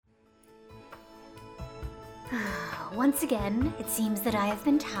Once again, it seems that I have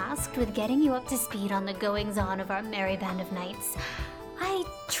been tasked with getting you up to speed on the goings-on of our merry band of knights. I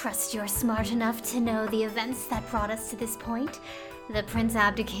trust you're smart enough to know the events that brought us to this point. The prince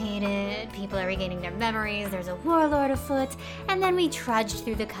abdicated, people are regaining their memories, there's a warlord afoot, and then we trudged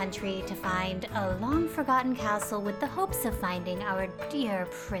through the country to find a long-forgotten castle with the hopes of finding our dear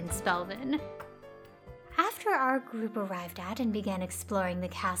Prince Belvin. After our group arrived at and began exploring the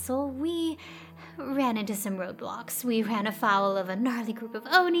castle, we ran into some roadblocks. We ran afoul of a gnarly group of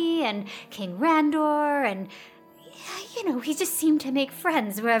Oni and King Randor, and, we just seem to make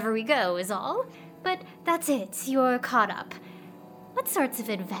friends wherever we go, is all. But that's it, you're caught up. What sorts of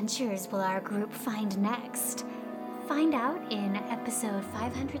adventures will our group find next? Find out in episode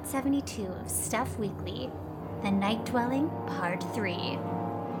 572 of Stuff Weekly, The Night Dwelling, Part 3.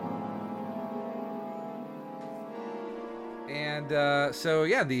 And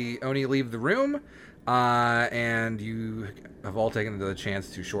the Oni leave the room, and you have all taken the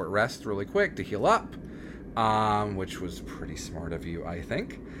chance to short rest really quick to heal up, which was pretty smart of you, I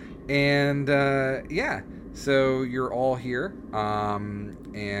think. And so you're all here,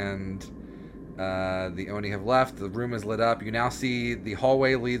 and the Oni have left. The room is lit up. You now see the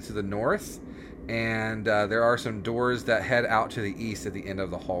hallway leads to the north, and there are some doors that head out to the east at the end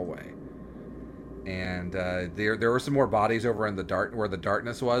of the hallway. And there were some more bodies over in where the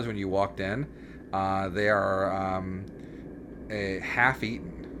darkness was when you walked in. They are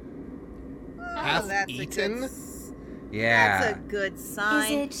half-eaten. Half-eaten? Yeah. That's a good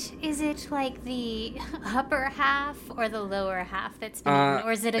sign. Is it like the upper half or the lower half that's been eaten,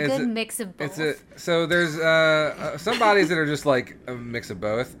 or is it a good mix of both? So there's some bodies that are just like a mix of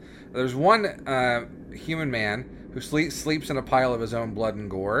both. There's one human man who sleeps in a pile of his own blood and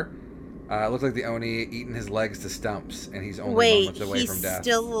gore. It looks like the Oni eaten his legs to stumps, and he's only moments away from death. Wait,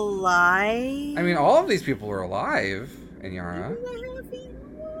 he's still alive? I mean, all of these people are alive, Inyara.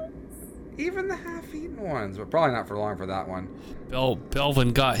 Even the half-eaten ones, but probably not for long for that one.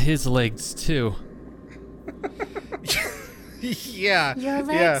 Belvin got his legs, too. Yeah. Your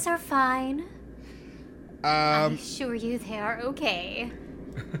legs are fine. I assure you they are okay.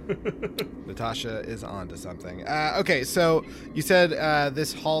 Natasha is on to something. Okay, so you said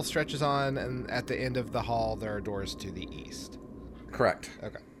this hall stretches on, and at the end of the hall there are doors to the east. Correct.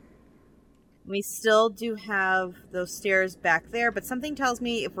 Okay. We still do have those stairs back there, but something tells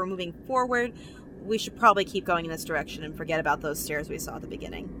me if we're moving forward, we should probably keep going in this direction and forget about those stairs we saw at the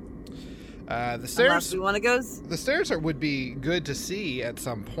beginning. The stairs. Unless we want to go. The stairs would be good to see at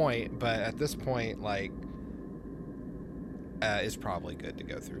some point, but at this point, it's probably good to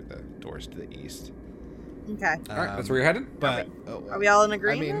go through the doors to the east. Okay. All right, that's where you're headed? But are we all in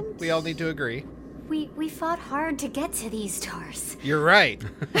agreement? I mean, we all need to agree. We fought hard to get to these doors. You're right.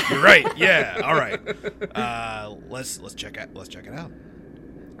 You're right. Yeah. All right. Let's check it out.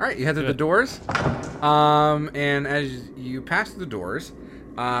 All right, you head through the doors, and as you pass through the doors,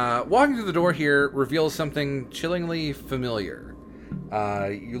 walking through the door here reveals something chillingly familiar.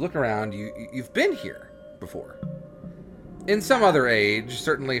 You look around. You've been here before. In some other age,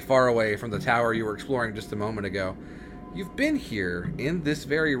 certainly far away from the tower you were exploring just a moment ago, you've been here in this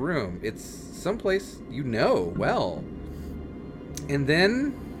very room. It's someplace you know well. And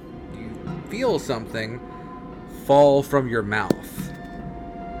then you feel something fall from your mouth.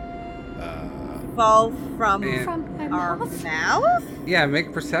 Fall from our mouth? Yeah,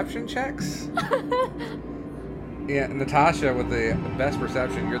 make perception checks. Yeah, Natasha, with the best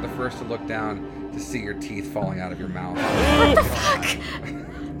perception, you're the first to look down to see your teeth falling out of your mouth. What the fuck?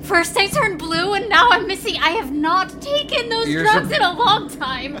 First I turned blue and now I'm missing. I have not taken those drugs in a long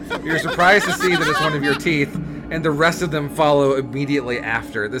time. You're surprised to see that it's one of your teeth, and the rest of them follow immediately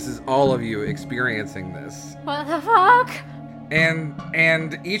after. This is all of you experiencing this. What the fuck?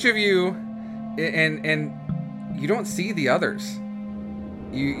 And each of you, and you don't see the others.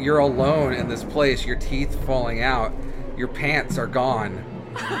 You're alone in this place. Your teeth falling out. Your pants are gone.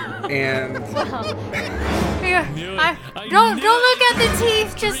 And don't look at the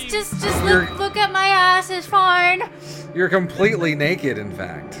teeth. Just look at my ass. It's fine. You're completely naked, in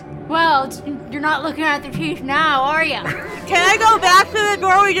fact. Well, you're not looking at the teeth now, are you? Can I go back to the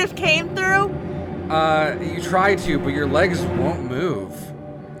door we just came through? You try to, but your legs won't move.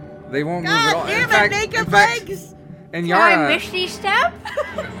 They won't move at all. Damn it, naked legs! And Can Yara, I misty step?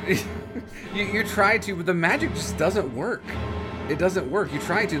 you try to, but the magic just doesn't work. It doesn't work. You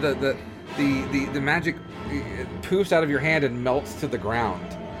try to, the magic poofs out of your hand and melts to the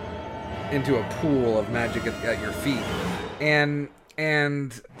ground into a pool of magic at your feet. And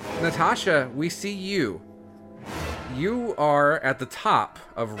Natasha, we see you. You are at the top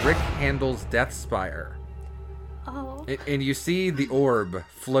of Rick Handel's Death Spire. And you see the orb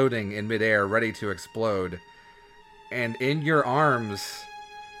floating in midair, ready to explode. And in your arms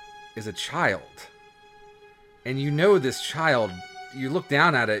is a child. And you know this child. You look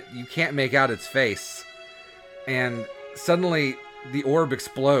down at it, you can't make out its face. And suddenly, the orb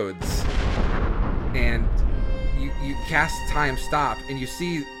explodes. And you cast time stop, and you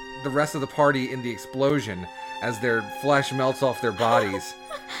see the rest of the party in the explosion as their flesh melts off their bodies.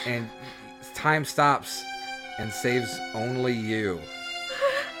 And time stops and saves only you.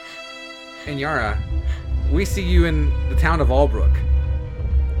 And Yara, we see you in the town of Albrook.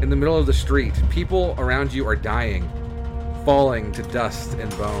 In the middle of the street, people around you are dying, falling to dust and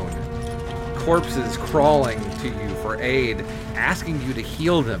bone. Corpses crawling to you for aid, asking you to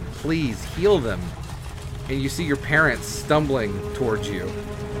heal them. Please, heal them. And you see your parents stumbling towards you.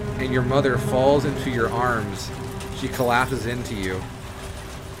 And your mother falls into your arms. She collapses into you.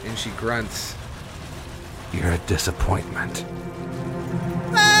 And she grunts, "You're a disappointment."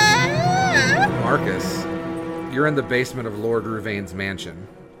 Marcus, you're in the basement of Lord Ruvain's mansion.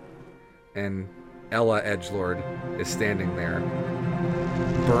 And Ella Edgelord is standing there,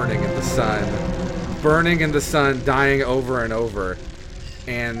 burning in the sun, dying over and over.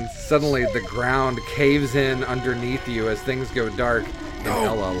 And suddenly the ground caves in underneath you as things go dark, and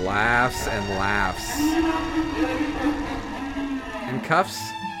Ella laughs and laughs. And Cuffs,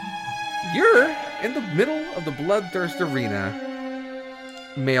 you're in the middle of the Bloodthirst Arena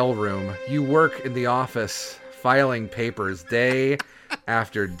mailroom. You work in the office, filing papers day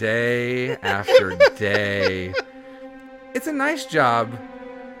after day after day. It's a nice job.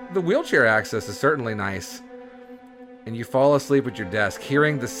 The wheelchair access is certainly nice. And you fall asleep at your desk,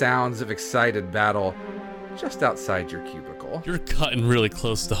 hearing the sounds of excited battle just outside your cubicle. You're cutting really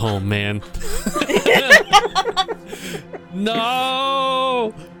close to home, man.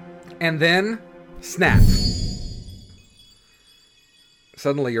 No! And then, snap.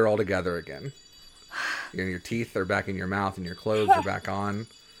 Suddenly you're all together again. Your teeth are back in your mouth and your clothes are back on.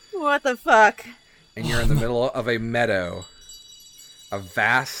 What the fuck? And you're in the middle of a meadow. A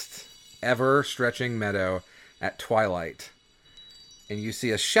vast, ever-stretching meadow at twilight. And you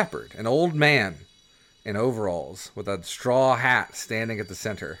see a shepherd, an old man in overalls with a straw hat standing at the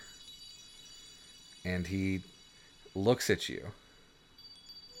center. And he looks at you.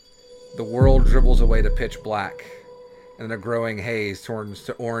 The world dribbles away to pitch black, and a growing haze turns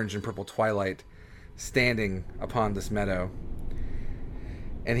to orange and purple twilight, standing upon this meadow.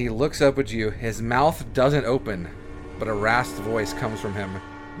 And he looks up at you. His mouth doesn't open, but a rasped voice comes from him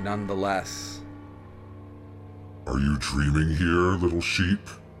nonetheless. Are you dreaming here, little sheep?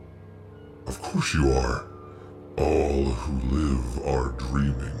 Of course you are. All who live are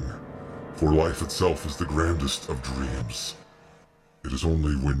dreaming, for life itself is the grandest of dreams. It is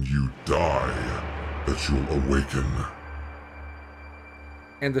only when you die that you'll awaken.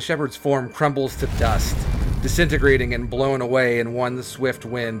 And the shepherd's form crumbles to dust, disintegrating and blown away in one swift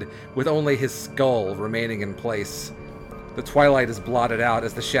wind, with only his skull remaining in place. The twilight is blotted out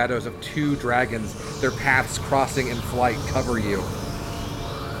as the shadows of two dragons, their paths crossing in flight, cover you.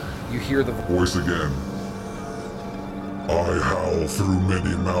 You hear the Voice again. I howl through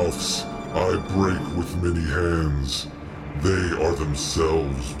many mouths. I break with many hands. They are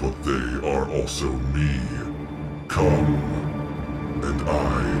themselves, but they are also me. Come, and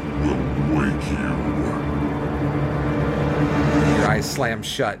I will wake you. Your eyes slam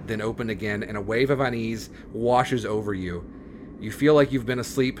shut, then open again, and a wave of unease washes over you. You feel like you've been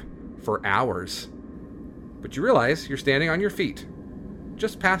asleep for hours. But you realize you're standing on your feet,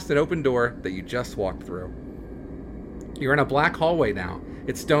 just past an open door that you just walked through. You're in a black hallway now.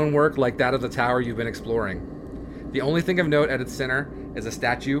 It's stonework like that of the tower you've been exploring. The only thing of note at its center is a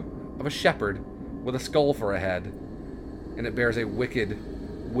statue of a shepherd with a skull for a head, and it bears a wicked,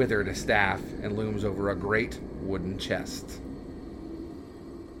 withered staff and looms over a great wooden chest.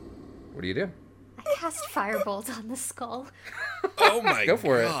 What do you do? I cast Firebolt on the skull. Oh my Go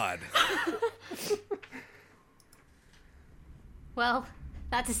for god. Well,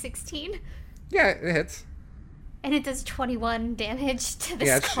 that's a 16. Yeah, it hits. And it does 21 damage to the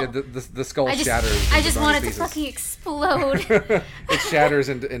Yeah, skull. the skull shatters. I into just bonus want it to pieces. fucking explode. It shatters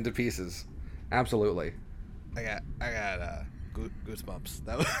into pieces. Absolutely. I got goosebumps.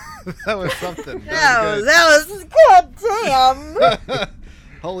 That was something. That was goddamn.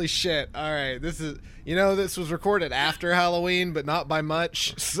 Holy shit! All right, this was recorded after Halloween, but not by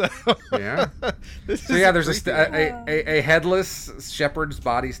much. So Yeah. So yeah, there's a headless shepherd's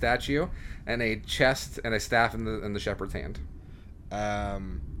body statue, and a chest and a staff in the shepherd's hand.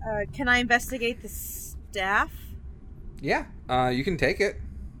 Can I investigate the staff? Yeah, you can take it.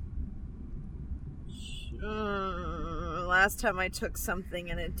 last time I took something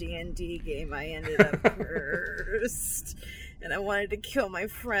in a D&D game, I ended up cursed. And I wanted to kill my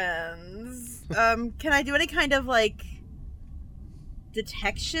friends. Can I do any kind of, like,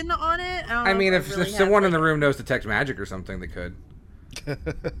 detection on it? I mean, if someone in the room knows detect magic or something, they could.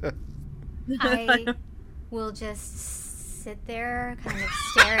 I will just sit there, kind of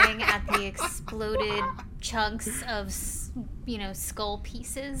staring at the exploded chunks of, skull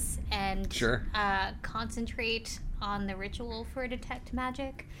pieces, and Sure. Concentrate on the ritual for detect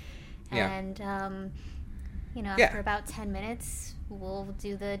magic. Yeah. And, Yeah. after about 10 minutes, we'll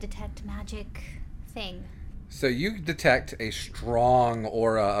do the detect magic thing. So you detect a strong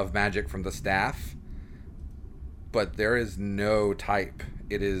aura of magic from the staff, but there is no type.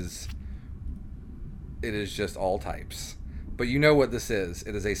 It is just all types. But you know what this is.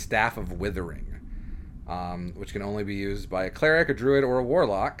 It is a staff of withering, which can only be used by a cleric, a druid, or a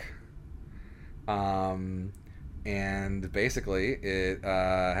warlock. And basically, it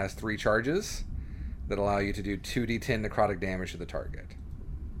has 3 charges that allow you to do 2d10 necrotic damage to the target.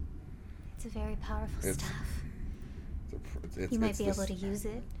 It's a very powerful It's- staff. It's You might be able to use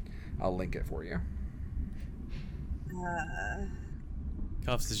it. I'll link it for you.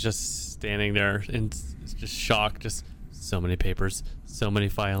 Cuffs is just standing there in just shock. Just so many papers, so many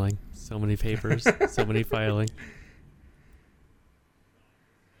filing, so many papers, so many filing.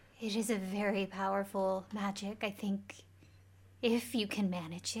 It is a very powerful magic. I think if you can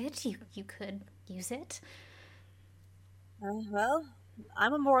manage it, you could use it. Well,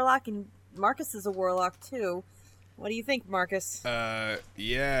 I'm a warlock, and Marcus is a warlock, too. What do you think, Marcus?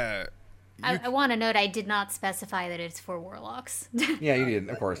 Yeah. I want to note I did not specify that it's for warlocks. Yeah, you did,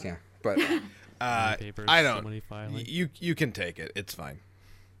 of course, yeah. But Papers, I so don't. many filing. You can take it. It's fine.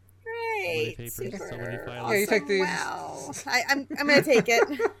 Great. papers, Super so many filing. Yeah, you take these. Wow. I'm gonna take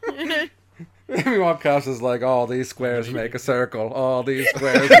it. Meanwhile, Cuffs is like, all these squares make a circle. All these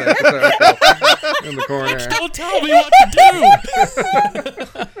squares make a circle in the corner. Don't tell me what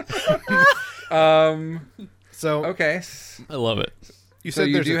to do. So Okay. I love it. you So said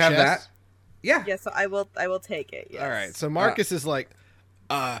you there's do a have chest? that? Yeah. Yeah, so I will take it. Yes. All right. So Marcus is like,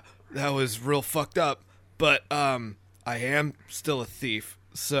 that was real fucked up, but I am still a thief.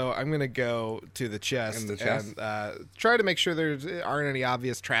 So I'm gonna go to the chest, In the chest? and try to make sure there aren't any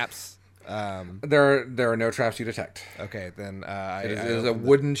obvious traps. There are no traps you detect. Okay, then It is a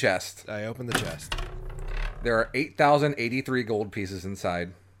wooden chest. I open the chest. There are 8,083 gold pieces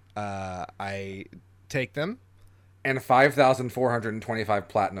inside I take them. and 5,425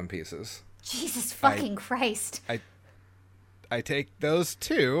 platinum pieces. Jesus fucking Christ. I take those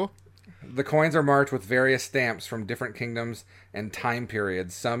too. The coins are marked with various stamps from different kingdoms and time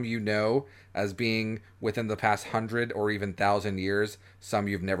periods. Some you know as being within the past 100 or even 1,000 years. Some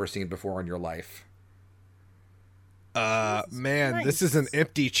you've never seen before in your life. Man, this is an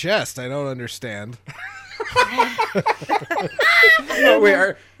empty chest. I don't understand. Oh,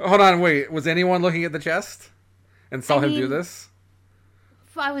 wait, hold on, wait. Was anyone looking at the chest and saw I him do mean- this?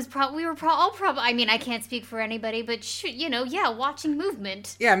 I mean, I can't speak for anybody, but watching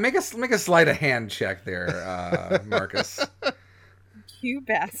movement. Yeah, make a sleight of hand check there, Marcus. You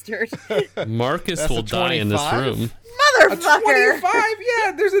bastard. Marcus That's a will die in this 25? room. A Motherfucker. 25?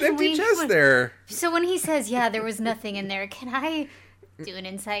 Yeah, there's an empty we- chest there. So when he says, yeah, there was nothing in there, can I do an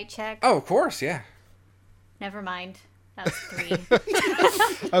insight check? Oh, of course, yeah. Never mind. That was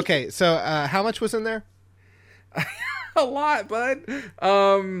 3. Okay, so how much was in there? A lot, bud.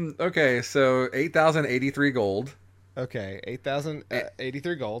 Okay, so 8,083 gold Okay,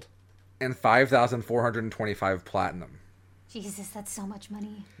 8,083 gold. and 5,425 platinum. Jesus, that's so much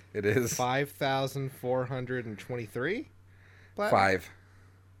money. It is 5,423? 5.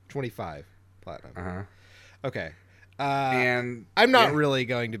 25 platinum. Uh-huh. Okay. And I'm not yeah, really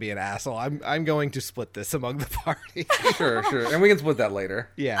going to be an asshole. I'm going to split this among the party. sure. And we can split that later.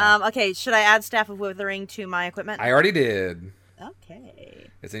 Yeah. Okay, should I add Staff of Withering to my equipment? I already did. Okay.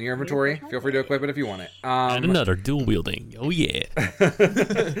 It's in your inventory. Feel free to equip it if you want it. And another dual wielding. Oh yeah.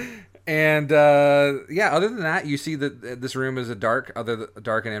 And other than that, you see that this room is dark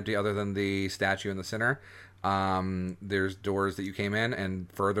and empty, other than the statue in the center. There's doors that you came in,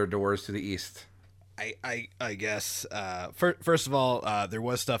 and further doors to the east. I guess first of all, there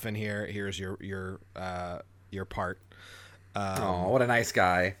was stuff in here. Here's your part. Oh, what a nice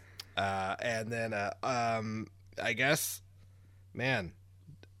guy! And then I guess, man,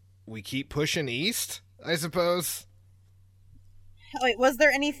 we keep pushing east, I suppose. Wait, was there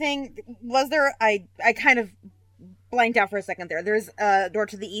anything? Was there? I kind of blanked out for a second there. There's a door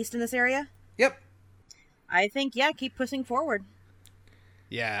to the east in this area. Yep. I think keep pushing forward.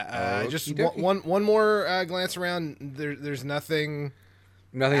 Yeah, just Okey-dokey. one more glance around. There's nothing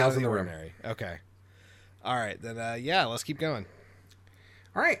Nothing out else of in the the room. ordinary. Okay. All right, then. Let's keep going.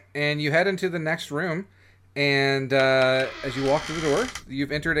 All right, and you head into the next room, and as you walk through the door,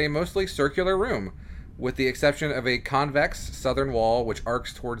 you've entered a mostly circular room, with the exception of a convex southern wall which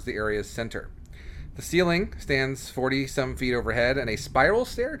arcs towards the area's center. The ceiling stands 40-some feet overhead, and a spiral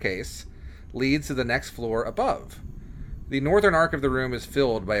staircase leads to the next floor above. The northern arc of the room is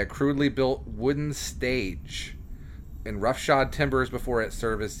filled by a crudely built wooden stage and roughshod timbers before it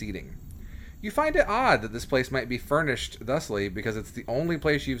serve as seating. You find it odd that this place might be furnished thusly because it's the only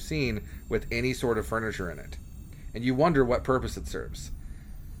place you've seen with any sort of furniture in it, and you wonder what purpose it serves.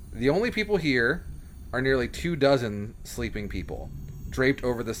 The only people here are nearly 24 sleeping people, draped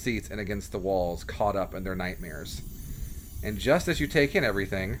over the seats and against the walls, caught up in their nightmares. And just as you take in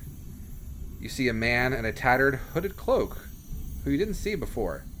everything, you see a man in a tattered, hooded cloak who you didn't see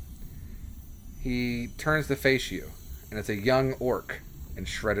before. He turns to face you, and it's a young orc in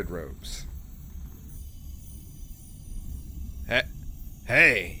shredded robes.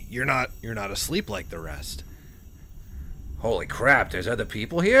 Hey, you're not asleep like the rest. Holy crap, there's other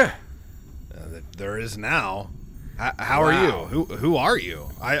people here? There is now. How are you? Who are you?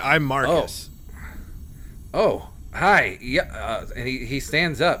 I'm Marcus. Oh, hi. Yeah, and he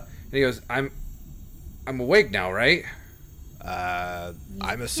stands up and he goes, I'm awake now, right?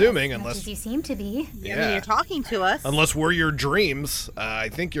 I'm assuming, Yes, much unless as you seem to be. I mean, you're talking to us. unless we're your dreams, I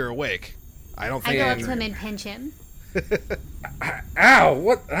think you're awake. I don't I think go up And- to him and pinch him. Ow,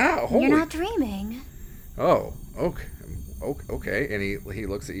 what? Ow, holy. You're not dreaming. Oh, okay. Okay. And he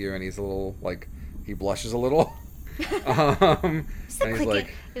looks at you and he's a little, like, he blushes a little. And he's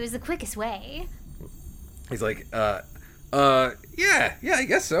like, It was the quickest way. he's like, yeah, I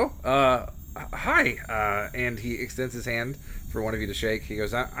guess so. Hi. And he extends his hand for one of you to shake. He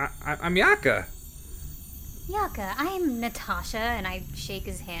goes, I'm Yaka. Yaka, I'm Natasha, and I shake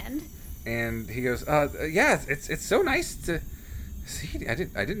his hand. And he goes, yeah, it's so nice to see. I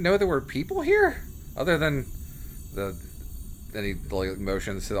didn't know there were people here, other than then he like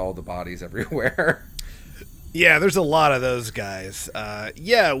motions to all the bodies everywhere. Yeah, there's a lot of those guys. There's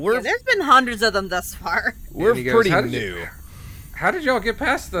been hundreds of them thus far. We're And he goes, pretty "How did new. How did y'all get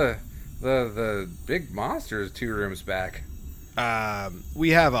past the big monsters 2 rooms back? We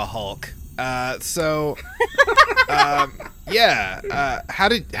have a Hulk. How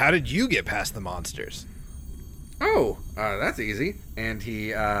did you get past the monsters? Oh, that's easy. And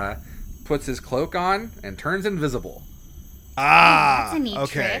he puts his cloak on and turns invisible. That's a neat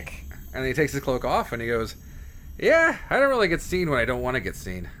okay. trick. And he takes his cloak off and he goes, yeah, I don't really get seen when I don't want to get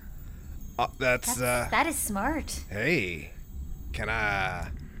seen. That is smart. Hey, can I?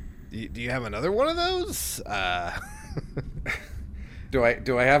 Do you have another one of those? Do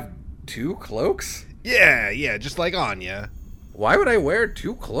I have 2 cloaks? Yeah, just like Anya. Why would I wear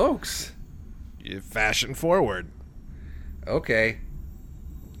 2 cloaks? You fashion forward, Okay.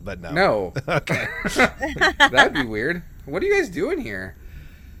 but no. No. Okay. That'd be weird. What are you guys doing here?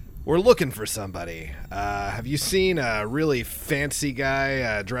 We're looking for somebody. Have you seen a really fancy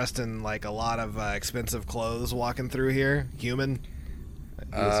guy dressed in like a lot of expensive clothes walking through here? Human?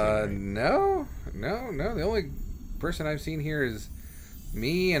 He is human, No. The only person I've seen here is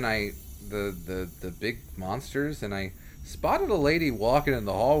me and the big monsters, and I spotted a lady walking in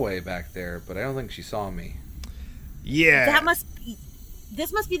the hallway back there, but I don't think she saw me. right? Yeah.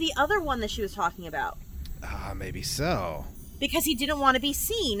 This must be the other one that she was talking about. Maybe so. Because he didn't want to be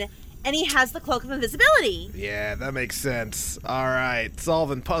seen, and he has the cloak of invisibility. Yeah, that makes sense. All right,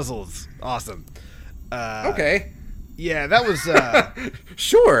 solving puzzles. Awesome. Okay. Yeah, that was.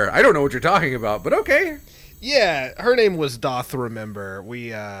 Sure. I don't know what you're talking about, but okay. Yeah, her name was Doth Remember. We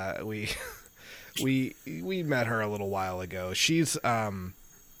met her a little while ago. She's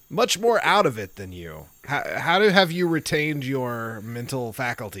much more out of it than you. How have you retained your mental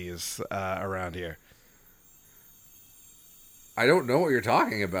faculties around here? I don't know what you're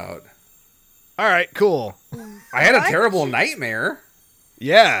talking about. All right, cool. I had a What? terrible nightmare,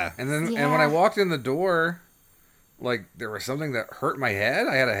 Yeah. and when Yeah. I walked in the door, like there was something that hurt my head.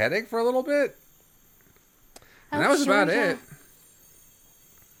 I had a headache for a little bit, and that was sure, about yeah. it.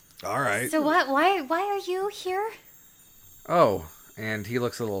 All right. So what? Why are you here? Oh, and he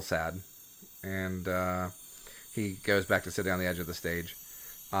looks a little sad, and he goes back to sit down on the edge of the stage,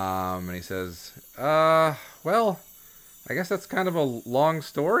 and he says, well, I guess that's kind of a long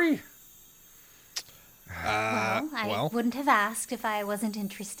story." Well, I wouldn't have asked if I wasn't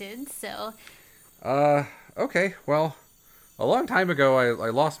interested, so... Okay, well, a long time ago I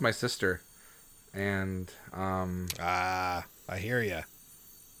lost my sister, and I hear ya.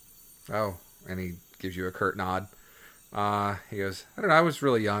 Oh, and he gives you a curt nod. He goes, I don't know, I was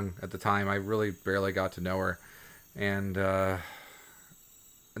really young at the time. I really barely got to know her. And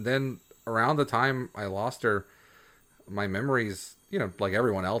then around the time I lost her, my memories, like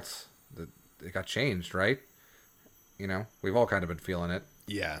everyone else, it got changed, right? We've all kind of been feeling it.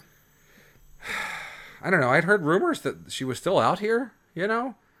 Yeah. I don't know. I'd heard rumors that she was still out here,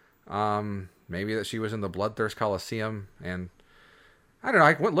 maybe that she was in the Bloodthirst Coliseum, and I don't know.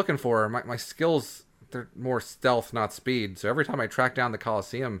 I went looking for her. My skills, they're more stealth, not speed. So every time I tracked down the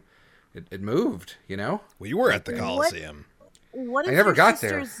Coliseum, it moved, Well, you were at the Coliseum. What is I never your got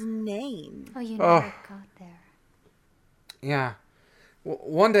sister's name? Oh, you never got there. Yeah. Well,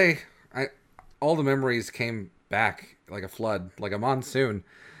 one day, all the memories came back like a flood, like a monsoon.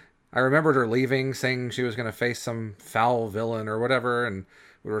 I remembered her leaving, saying she was going to face some foul villain or whatever, and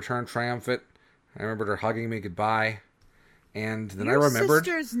would return triumphant. I remembered her hugging me goodbye. And then I remembered...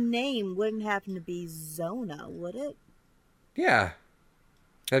 Your sister's name wouldn't happen to be Zona, would it? Yeah.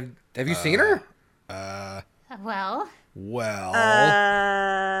 Have you seen her? Well,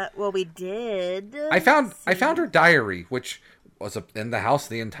 we did. I found her diary, which was in the house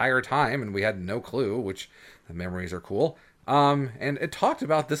the entire time, and we had no clue, which the memories are cool. And it talked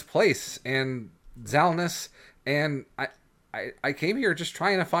about this place and Zalnus, and I came here just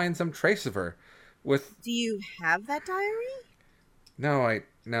trying to find some trace of her. Do you have that diary? No,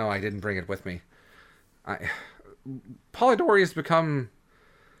 I didn't bring it with me. Polidori has become,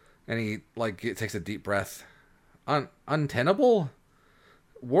 and he takes a deep breath, untenable.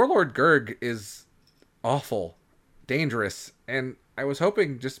 Warlord Gurg is awful, dangerous, and I was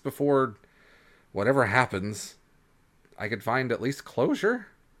hoping just before whatever happens, I could find at least closure.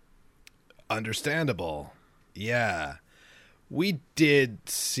 Understandable. Yeah. We did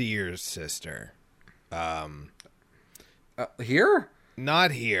see your sister. Here?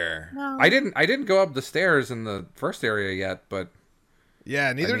 Not here. No. I didn't go up the stairs in the first area yet, but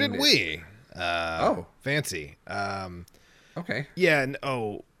yeah, neither did we. Fancy. Okay. Yeah,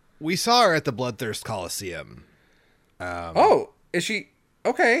 we saw her at the Bloodthirst Coliseum. Is she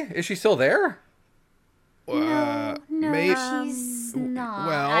okay? Is she still there? no, she's not.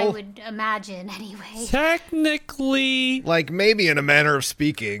 well- I would imagine anyway. Technically, maybe in a manner of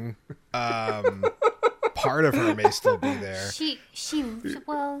speaking, part of her may still be there.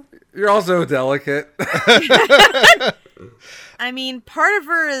 Well, You're also delicate. I mean, part of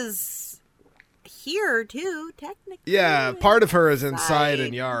her is here too, technically. Yeah, part of her is inside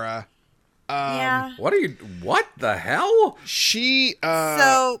Inyara. Yeah. What the hell? She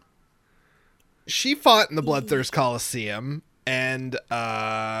So she fought in the Bloodthirst Coliseum and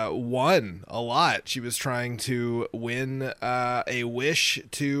won a lot. She was trying to win a wish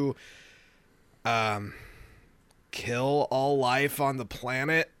to kill all life on the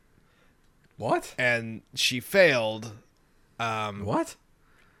planet, What? and she failed. What?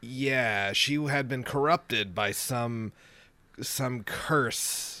 Yeah, she had been corrupted by some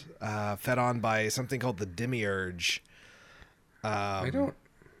curse fed on by something called the Demiurge. I don't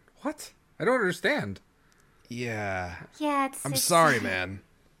understand. Yeah. yeah, I'm sorry, man.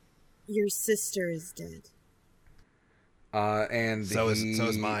 your sister is dead. And So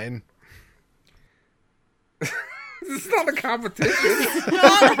is mine. This is not a competition.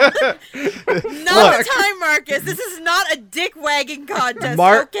 Not a time, Marcus. This is not a dick wagging contest,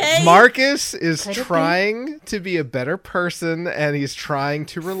 okay? Marcus is Could it be? trying to be a better person, and he's trying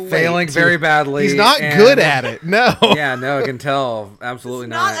to relate. Failing to- very badly. He's not and- good at it. No. Yeah, no, I can tell. Absolutely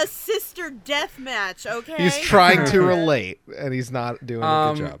Not a sister death match, okay? He's trying to relate, and he's not doing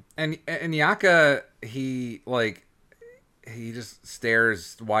a good job. And Yaka, he just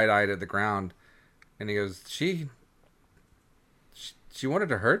stares wide-eyed at the ground, and he goes, She wanted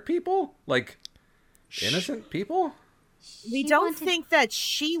to hurt people? Like, innocent people? We don't think that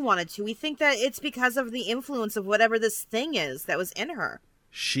she wanted to. We think that it's because of the influence of whatever this thing is that was in her.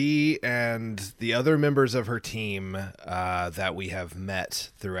 She and the other members of her team that we have met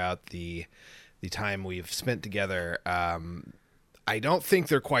throughout the time we've spent together, I don't think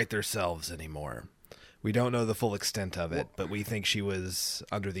they're quite themselves anymore. We don't know the full extent of it, but we think she was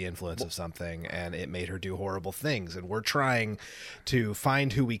under the influence of something, and it made her do horrible things. And we're trying to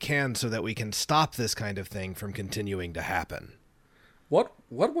find who we can so that we can stop this kind of thing from continuing to happen. What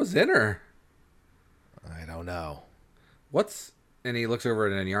was in her? I don't know. And he looks over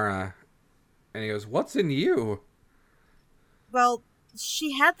at Inyara, and he goes, what's in you? Well,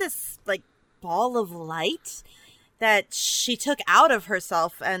 she had this, ball of light that she took out of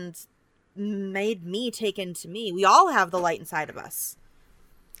herself and made me take into me. We all have the light inside of us.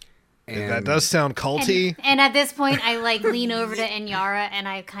 That does sound culty. And at this point, I like lean over to Inyara and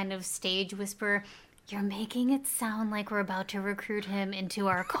I kind of stage whisper, "You're making it sound like we're about to recruit him into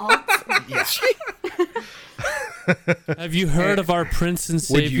our cult." Yeah. Have you heard of our Prince and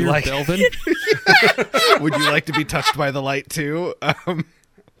Savior, Belvin? Would you like to be touched by the light too?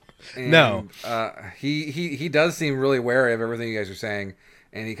 No. He does seem really wary of everything you guys are saying,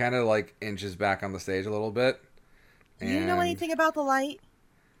 and he kind of like inches back on the stage a little bit. Do you know anything about the light?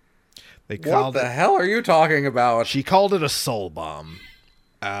 They What called the hell are you talking about? She called it a soul bomb.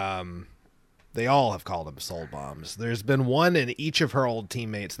 They all have called them soul bombs. There's been one in each of her old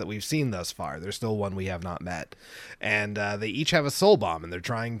teammates that we've seen thus far. There's still one we have not met. And they each have a soul bomb, and they're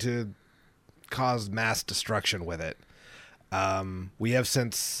trying to cause mass destruction with it. We have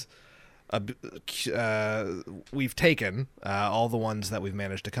since... we've taken all the ones that we've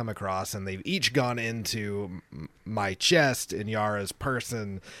managed to come across, and they've each gone into my chest, Inyara's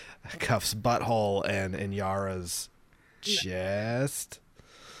person, Cuff's butthole, and Inyara's chest.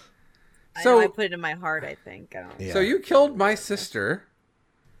 So I put it in my heart, I think. I don't know. Yeah. So you killed my sister.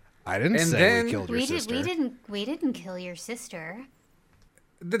 I didn't And say then- we killed your sister. We didn't kill your sister.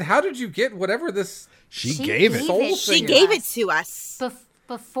 Then how did you get whatever this? She She gave it. gave Soul it. She thing gave it us. to us.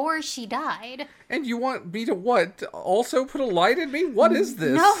 Before she died. And you want me to what? Also put a light in me? What is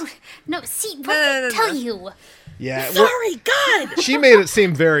this? No. See, what did I tell you? Yeah, Sorry, God! she made it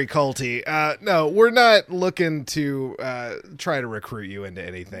seem very culty. No, we're not looking to try to recruit you into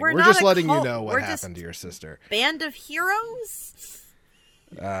anything. We're We're not just a letting you cult. know what We're happened just- to your sister. Band of heroes?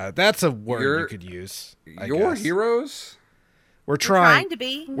 That's a word You're- you could use. I Your guess. heroes? We're Trying trying. to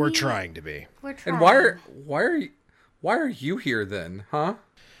be. We're trying to be. We're trying. And why are you here then, huh?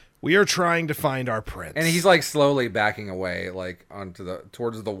 We are trying to find our prince. And he's like slowly backing away, like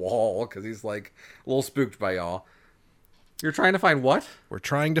towards the wall, because he's like a little spooked by y'all. You're trying to find what? We're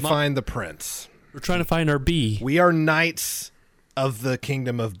trying to find the prince. We're trying to find our bee. We are knights of the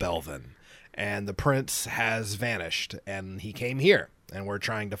kingdom of Belvin, and the prince has vanished, and he came here, and we're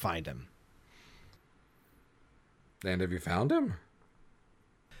trying to find him. And have you found him?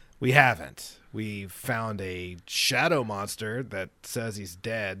 We haven't. We found a shadow monster that says he's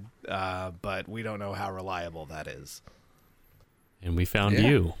dead, but we don't know how reliable that is. And we found Yeah.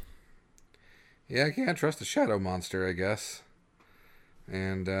 you. Yeah, I can't trust a shadow monster, I guess.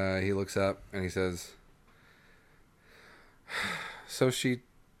 And he looks up and he says, "So she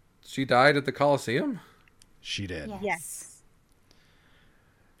died at the Colosseum?" She did. Yes. Yes.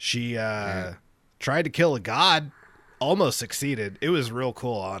 She tried to kill a god, almost succeeded. It was real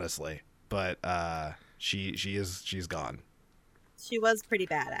cool, honestly. But she's gone. She was pretty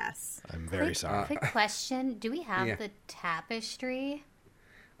badass. I'm very sorry. Quick question: do we have Yeah. the tapestry?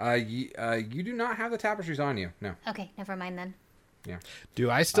 You do not have the tapestries on you. No. Okay, never mind then. Yeah.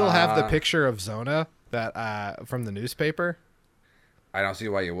 Do I still have the picture of Zona that from the newspaper? I don't see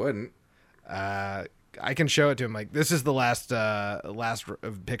why you wouldn't. I can show it to him. Like, this is the last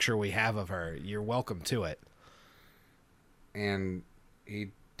picture we have of her. You're welcome to it. And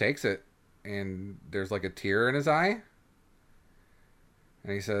he takes it, and there's like a tear in his eye.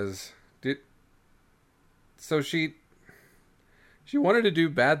 And he says, So she wanted to do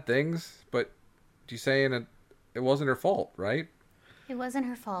bad things, but you saying it wasn't her fault, right?" It wasn't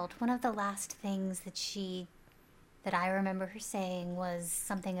her fault. One of the last things that I remember her saying was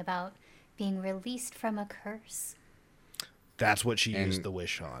something about being released from a curse. That's what she used the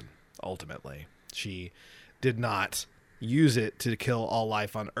wish on, ultimately. She did not use it to kill all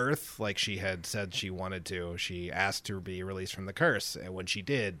life on Earth like she had said she wanted to. She asked to be released from the curse, and when she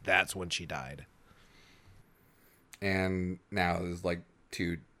did, that's when she died. And now there's like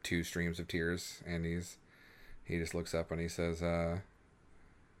two streams of tears, and he just looks up and he says,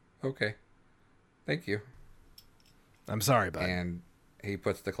 "Okay, thank you." I'm sorry, bud. And he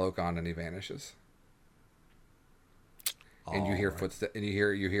puts the cloak on and he vanishes. And you hear footsteps. And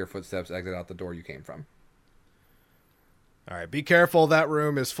you hear footsteps exit out the door you came from. All right, be careful. That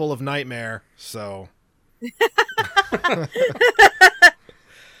room is full of nightmare. So,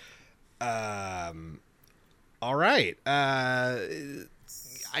 all right.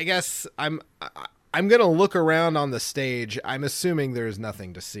 I guess I'm gonna look around on the stage. I'm assuming there's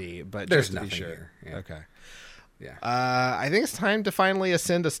nothing to see, but There's just to be nothing sure. here, yeah. Okay. Yeah. I think it's time to finally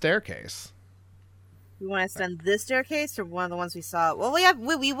ascend a staircase. You want to ascend this staircase or one of the ones we saw? Well,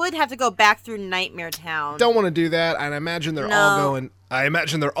 we would have to go back through Nightmare Town. Don't want to do that, and I imagine they're all going. I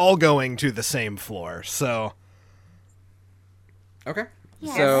imagine they're all going to the same floor. So, Okay.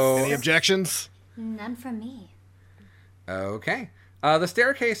 Yes. So any objections? None from me. okay. The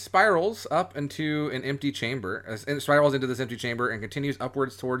staircase spirals up into an empty chamber. It spirals into this empty chamber and continues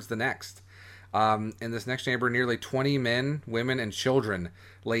upwards towards the next. In this next chamber, nearly 20 men, women, and children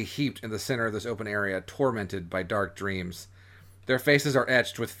lay heaped in the center of this open area, tormented by dark dreams. Their faces are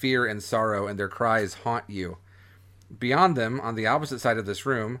etched with fear and sorrow, and their cries haunt you. Beyond them, on the opposite side of this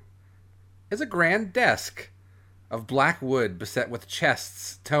room, is a grand desk of black wood beset with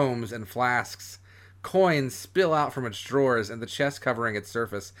chests, tomes, and flasks. Coins spill out from its drawers and the chest covering its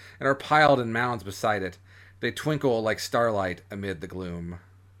surface and are piled in mounds beside it. They twinkle like starlight amid the gloom.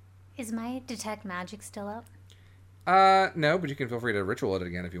 Is my detect magic still up? No, but you can feel free to ritual it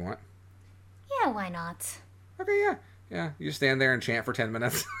again if you want. Yeah, why not? Okay, yeah. Yeah, you stand there and chant for 10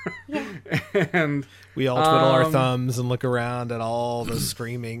 minutes. Yeah. And We all twiddle our thumbs and look around at all the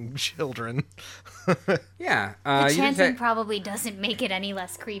screaming children. yeah. The You chanting probably doesn't make it any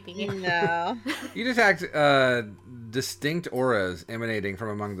less creepy. No. You detect distinct auras emanating from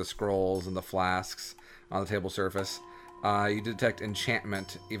among the scrolls and the flasks on the table surface. You detect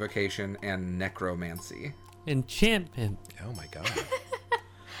enchantment, evocation, and necromancy. Enchantment. Oh my god.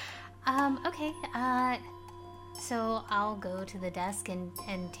 Okay. So I'll go to the desk and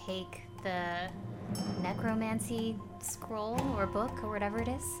take the necromancy scroll or book or whatever it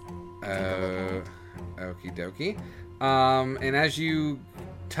is. Okie dokie. And as you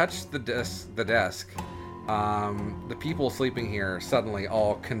touch the desk, the people sleeping here suddenly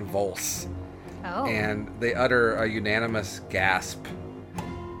all convulse. Oh. And they utter a unanimous gasp.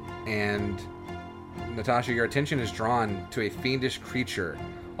 And Natasha, your attention is drawn to a fiendish creature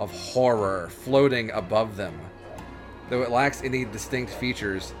of horror floating above them. Though it lacks any distinct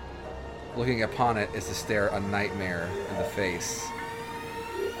features, looking upon it is to stare a nightmare in the face.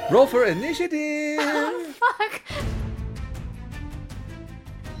 Roll for initiative! Fuck.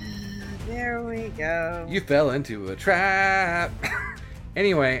 There we go. You fell into a trap.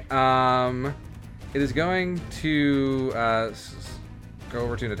 Anyway, it is going to go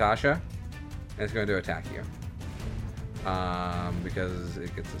over to Natasha, and it's going to attack you. Because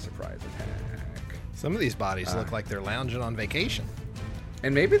it gets a surprise attack. Some of these bodies look like they're lounging on vacation.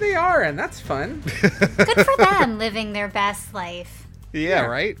 And maybe they are, and that's fun. Good for them living their best life. Yeah,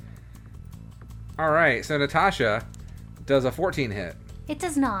 right? All right, so Natasha does a 14 hit. It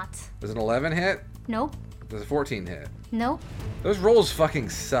does not. Does an 11 hit? Nope. Does a 14 hit? Nope. Those rolls fucking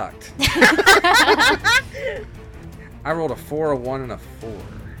sucked. I rolled a 4, a 1, and a 4.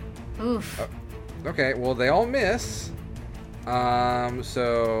 Oof. Okay, well, they all miss. Yeah,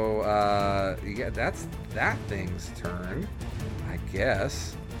 that's that thing's turn, I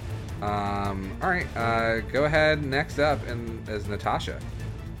guess. All right, go ahead. Next up, and as Natasha,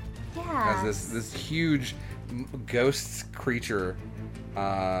 Yeah. as this huge ghost creature,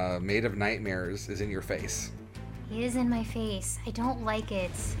 made of nightmares, is in your face. It is in my face. I don't like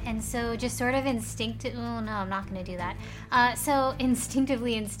it. And so just sort of instinctive. Oh, no, I'm not going to do that. So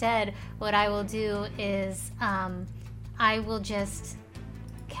instinctively instead, what I will do is I will just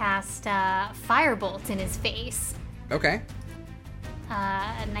cast Firebolt in his face. Okay,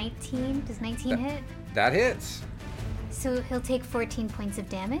 19. Does 19 hit? that hits. So he'll take 14 points of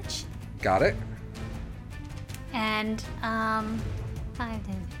damage. Got it. And 5,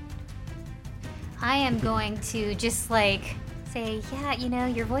 10. I am going to just like say, yeah, you know,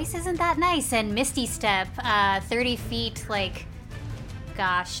 your voice isn't that nice, and Misty Step 30 feet, like,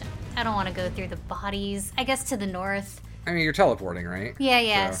 gosh, I don't want to go through the bodies. I guess to the north. I mean, you're teleporting, right?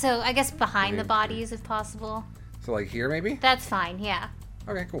 Yeah. So, So I guess behind the bodies if possible. so like here, maybe? That's fine, yeah.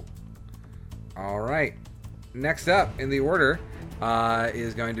 Okay, cool. All right. Next up in the order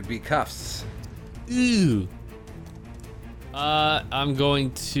is going to be Cuffs. Ew. I'm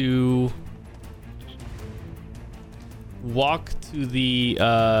going to walk to the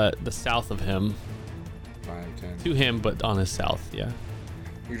south of him. 5, 10. To him, but on his south, yeah.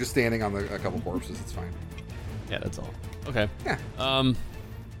 You're just standing on a couple corpses. It's fine. Yeah, that's all. Okay. Yeah.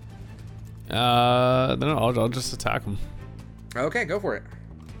 Then I'll just attack him. Okay, go for it.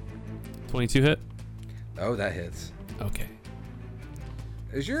 22 hit? Oh, that hits. Okay.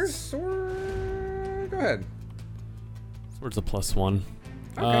 Is your sword? Go ahead. Sword's a +1.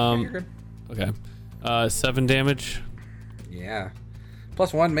 Okay, yeah, you're good. Okay. 7 damage. Yeah.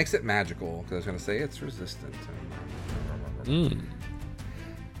 +1 makes it magical, because I was going to say it's resistant.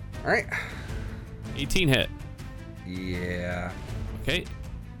 All right. 18 hit. Yeah. Okay.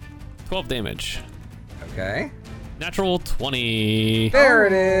 12 damage. Okay. Natural 20. There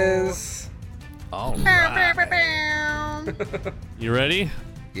it is. All right. You ready?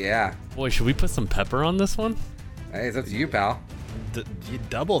 Yeah. Boy, should we put some pepper on this one? Hey, it's up to you, pal. You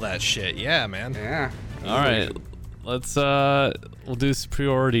double that shit. Yeah, man. Yeah. All right. let's we'll do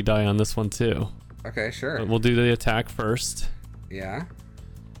superiority die on this one too. Okay, sure. But we'll do the attack first. Yeah.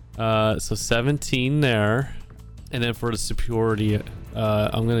 So 17 there, and then for the superiority,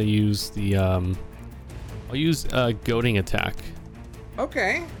 I'm gonna use the I'll use goading attack.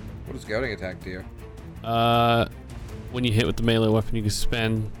 Okay. What does goading attack do? When you hit with the melee weapon, you can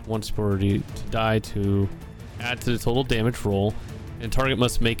spend 1 superiority to die to add to the total damage roll, and target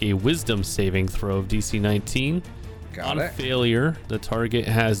must make a wisdom saving throw of DC 19. Got On it. failure, the target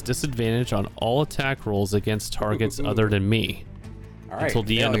has disadvantage on all attack rolls against targets other than me All right. until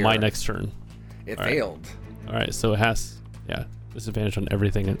the end of my failure. next turn. It All right. failed. All right, so it has disadvantage on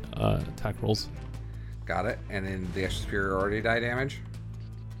everything attack rolls. Got it. And then the extra superiority die damage.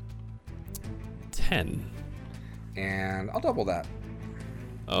 10. And I'll double that.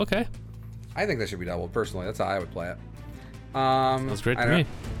 Okay, I think that should be doubled personally. That's how I would play it. sounds great to me.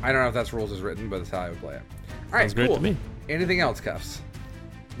 I don't know if that's rules as written, but that's how I would play it. All right, Sounds great cool. to me. Anything else, Cuffs?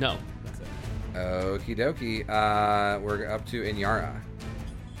 No, that's it. Okie dokie. We're up to Inyara.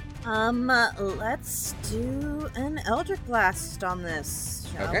 Let's do an Eldritch Blast on this,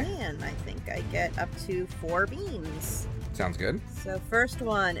 shall Okay. we? And I think I get up to 4 beams. Sounds good. So first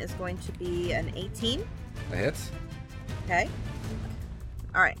one is going to be an 18. That hits. Okay.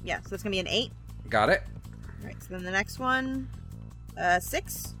 All right. Yeah. So it's gonna be an 8. Got it. All right. So then the next one,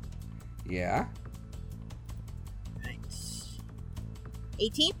 6. Yeah. Right.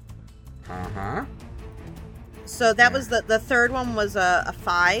 18. Uh-huh. So that was the third one was a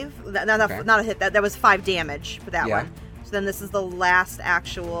 5. Okay. Not a hit. That was 5 damage for that Yeah. one. So then this is the last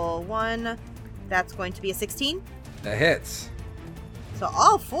actual one. That's going to be a 16. That hits. So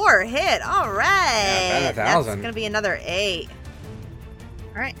all 4 hit. All right. about That's 1,000. gonna be another 8.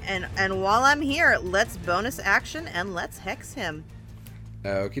 All right, and while I'm here, let's bonus action and let's hex him.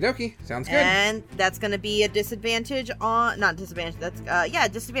 Okie dokie. Sounds good. And that's gonna be a disadvantage on not disadvantage. That's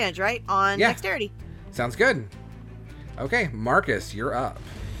disadvantage, right? On Yeah. dexterity. Sounds good. Okay, Marcus, you're up.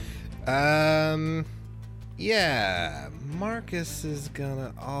 Yeah, Marcus is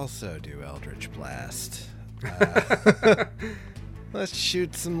gonna also do Eldritch Blast. Let's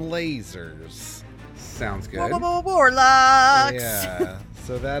shoot some lasers. Sounds good. Warlocks. Yeah,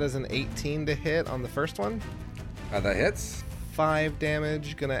 so that is an 18 to hit on the first one. That hits. 5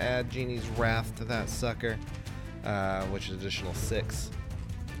 damage. Gonna add Genie's Wrath to that sucker, which is additional 6.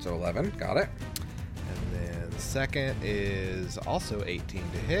 So 11. Got it. And then the second is also 18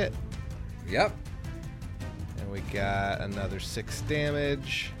 to hit. Yep. And we got another 6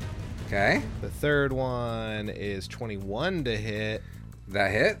 damage. Okay. The third one is 21 to hit.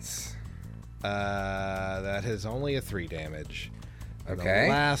 That hits. That is only a 3 damage. And Okay. the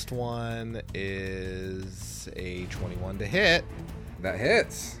last one is a 21 to hit. That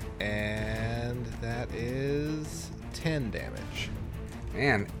hits. And that is 10 damage.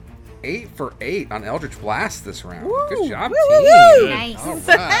 Man, 8 for 8 on Eldritch Blast this round. Woo! Good job, Woo, team. woo, woo! Nice. All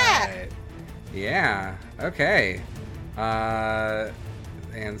right. Yeah. Okay.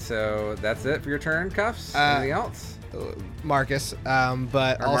 And so that's it for your turn, Cuffs. Anything else? Marcus,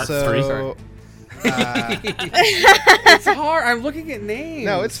 but Or Mark also... 3, sorry. uh, It's hard. I'm looking at names.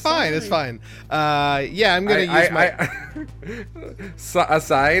 no, it's fine. It's fine. Yeah, I'm gonna use my.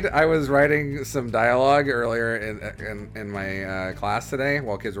 Aside, I was writing some dialogue earlier in my class today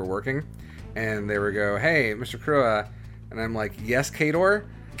while kids were working, and they would go, "Hey, Mr. Krua," and I'm like, "Yes, Kador."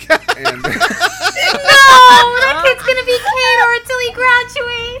 And, That kid's gonna be Kador until he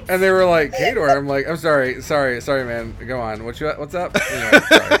graduates. and they were like, "Kador." I'm like, "I'm sorry, man. Go on. What's up?" Anyway,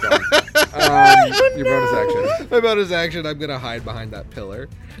 sorry, go on. Your bonus action. My bonus action. I'm gonna hide behind that pillar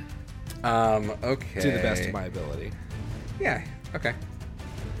Okay. to the best of my ability. Yeah, okay.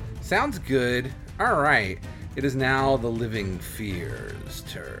 Sounds good. All right. It is now the Living Fear's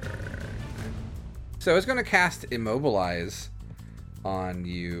turn. So it's going to cast Immobilize on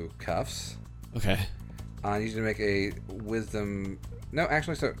you, Cuffs. Okay. I need you to make a Wisdom... No,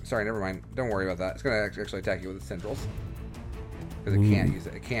 actually, sorry, never mind. Don't worry about that. It's going to actually attack you with its tendrils. Because it can't use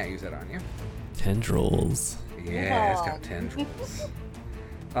it. It can't use it on you. Tendrils. Yeah, it's got tendrils.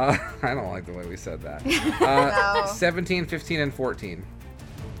 I don't like the way we said that. 17, 15, and 14.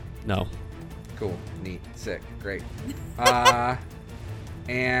 No. Cool, neat, sick, great.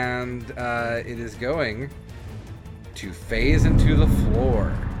 And it is going to phase into the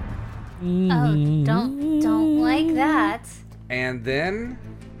floor. Oh, don't like that. And then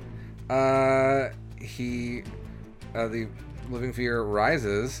the Living Fear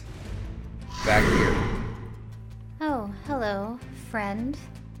rises back here. Oh, hello, friend.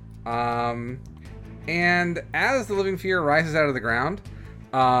 And as the Living Fear rises out of the ground,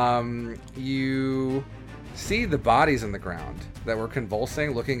 you see the bodies in the ground that were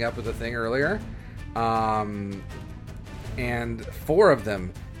convulsing, looking up at the thing earlier. And 4 of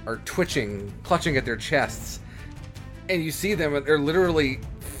them are twitching, clutching at their chests. And you see them, they're literally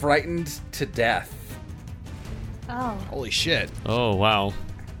frightened to death. Oh. Holy shit. Oh, wow.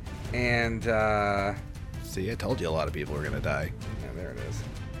 And, See, I told you a lot of people were going to die. yeah, there it is.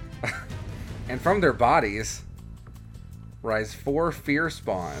 And from their bodies rise 4 fear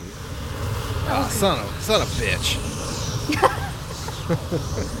spawn. Oh, son of a bitch.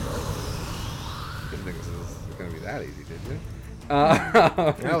 Didn't think this was going to be that easy, did you?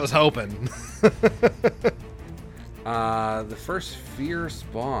 I was hoping. The first fear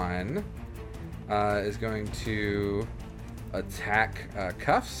spawn is going to attack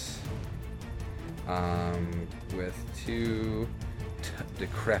Cuffs with 2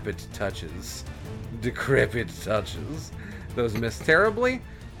 decrepit touches. Decrepit touches. Those miss terribly.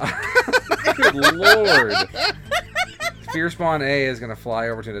 Good lord. Fear spawn A is going to fly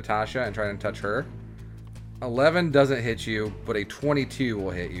over to Natasha and try and touch her. 11 doesn't hit you, but a 22 will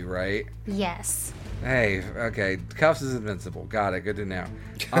hit you, right? Yes. Hey, okay. Cuffs is invincible. Got it. Good to know.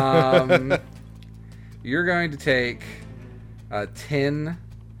 You're going to take 10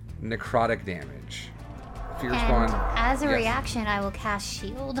 necrotic damage. Fear And spawn. as a Yes. reaction, I will cast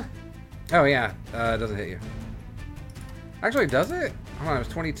shield. Oh, yeah. It doesn't hit you. Actually, does it? Hold on, it was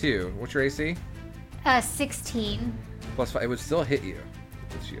 22. What's your AC? 16. Plus 5. It would still hit you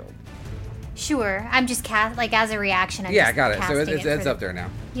with shield. Sure. I'm just as a reaction. I'm Yeah, just got it. So casting it's, for it's the- up there now.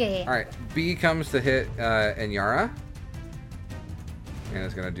 Yeah. All right. B comes to hit Inyara. And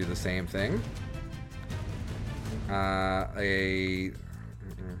it's going to do the same thing. A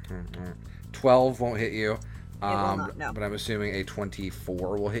 12 won't hit you. will not, no. But I'm assuming a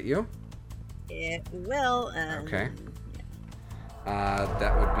 24 will hit you. It will. Okay.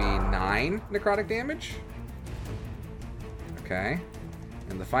 That would be 9 necrotic damage. Okay.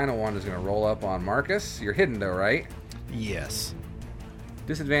 And the final one is going to roll up on Marcus. You're hidden though, right? Yes.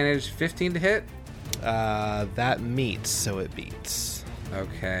 Disadvantage 15 to hit. That meets, so it beats.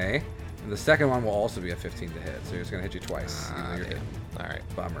 Okay. And the second one will also be a 15 to hit, so it's going to hit you twice. Even though you're hidden. All right.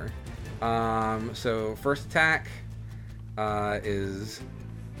 Bummer. So first attack is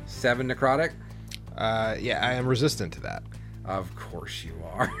 7 necrotic. Yeah, I am resistant to that. Of course you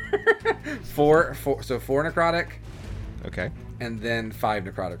are. 4 necrotic, Okay. and then 5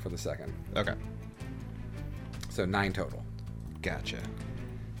 necrotic for the second. Okay. So 9 total. Gotcha.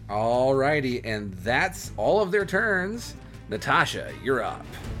 Alrighty, and that's all of their turns. Natasha, you're up.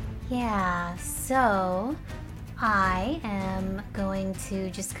 Yeah, so I am going to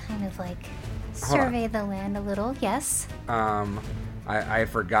just kind of Hold on. survey the land a little. Yes, I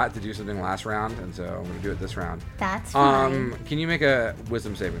forgot to do something last round, and so I'm going to do it this round. that's fine. Can you make a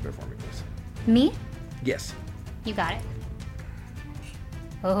wisdom saving throw for me, please? Me? Yes. You got it.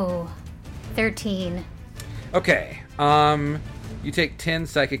 Oh, 13. Okay. You take 10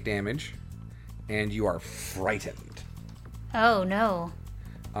 psychic damage, and you are frightened. Oh, no.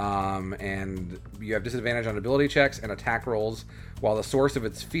 And you have disadvantage on ability checks and attack rolls, while the source of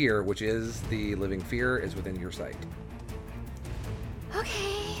its fear, which is the living fear, is within your sight.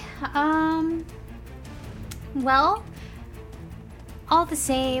 Okay. Well, all the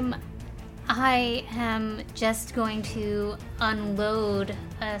same, I am just going to unload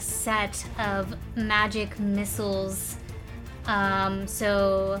a set of magic missiles.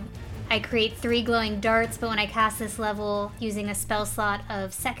 So I create 3 glowing darts, but when I cast this level using a spell slot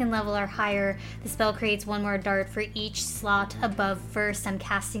of 2nd level or higher, the spell creates 1 more dart for each slot above first. I'm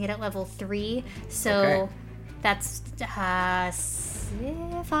casting it at level 3, so Okay. that's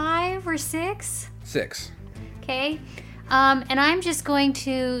 5 or 6. 6. Okay. And I'm just going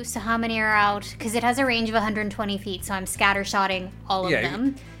to Sahamanir out because it has a range of 120 feet, so I'm scattershotting all of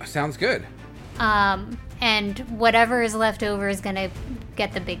them. Sounds good. And whatever is left over is gonna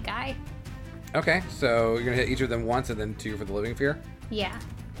get the big guy. Okay, so you're gonna hit each of them once and then 2 for the living fear? Yeah.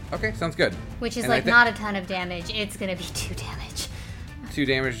 Okay, sounds good. Which is And I like thi- not a ton of damage. It's gonna be 2 damage. 2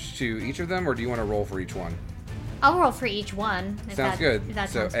 damage to each of them, or do you want to roll for each one? I'll roll for each one. If Sounds that, good. If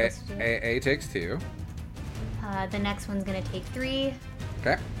that's So what I'm supposed to do. A takes 2. The next one's gonna take 3.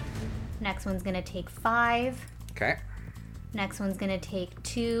 Okay. Next one's gonna take 5. Okay. Next one's gonna take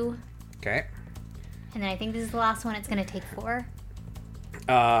 2. Okay. And then I think this is the last one. It's gonna take 4.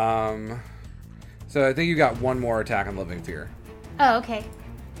 So I think you got 1 more attack on living fear. Oh, okay.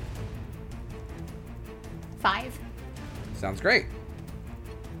 5. Sounds great.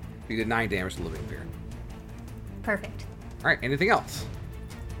 You did 9 damage to living fear. Perfect. All right. Anything else?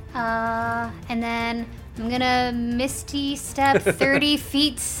 And then I'm gonna Misty Step 30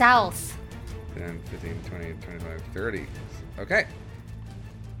 feet south. 10, 15, 20, 25, 30. Okay.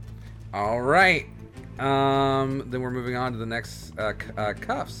 All right. Then we're moving on to the next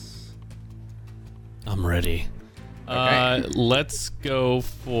cuffs. I'm ready. Okay. Let's go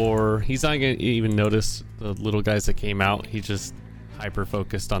for. He's not gonna even notice the little guys that came out. He just hyper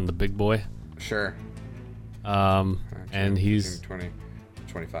focused on the big boy. Sure. And he's 20,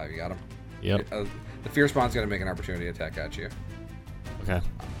 25. You got him. Yep. The fear spawn's going to make an opportunity attack at you. Okay.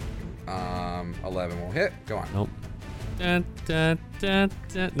 11 will hit. Go on. Nope. Dun, dun, dun,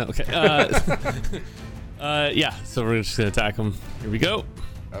 dun. No. Okay. Yeah. So we're just gonna attack him. Here we go.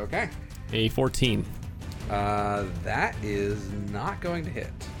 Okay. A 14. That is not going to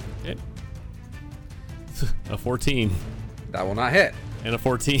hit. Okay. A 14 That will not hit. and a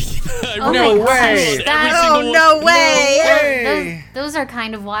 14. Oh No my way. gosh, Oh, no way! Hey. those are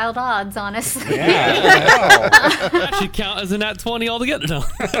kind of wild odds, honestly. Yeah. That should count as a nat 20 altogether. No.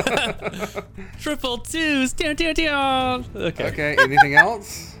 Triple twos. Down, down, down. Okay. Okay. Anything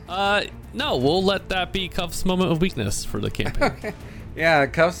else? No, we'll let that be Cuff's moment of weakness for the campaign. Yeah.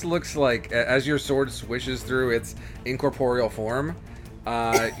 Cuffs looks like as your sword swishes through its incorporeal form.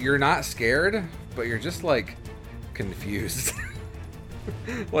 You're not scared, but you're just like confused.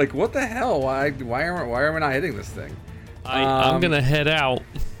 Like, what the hell? Why am I not hitting this thing? I'm gonna head out.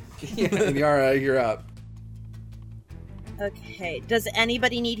 Yeah, you're up. Okay. Does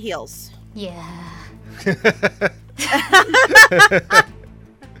anybody need heals? Yeah.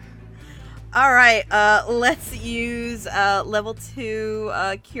 All right. Let's use level 2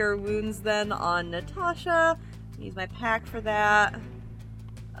 cure wounds then on Natasha. Use my pack for that.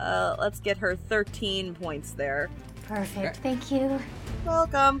 Let's get her 13 points there. Perfect. Thank you.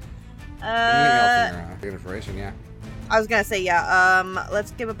 Welcome. Anything else in your inspiration? Yeah. I was gonna say yeah.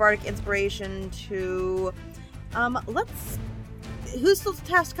 Let's give a bardic inspiration to. Who's still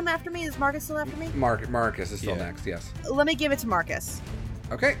tasked to come after me? Is Marcus still after me? Marcus is still Yeah. next. Yes. Let me give it to Marcus,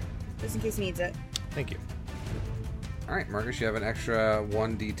 Okay. just in case he needs it. Thank you. All right, Marcus, you have an extra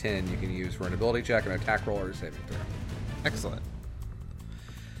 1d10 you can use for an ability check, an attack roll, or a saving throw. Excellent.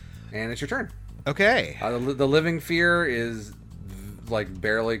 And it's your turn. Okay. The living fear is like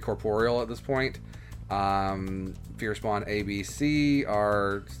barely corporeal at this point. Fear spawn A, B, C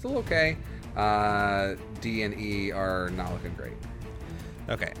are still okay. D and E are not looking great.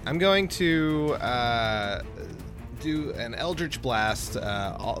 Okay. I'm going to do an Eldritch Blast,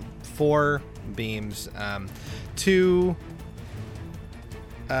 4 beams, 2,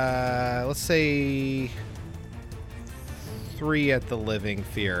 let's say 3 at the Living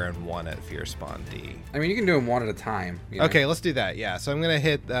Fear and 1 at Fear Spawn D. I mean, you can do them one at a time. You know? Okay, let's do that. Yeah, so I'm going to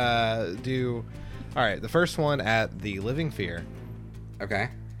hit, all right, the first one at the Living Fear. Okay.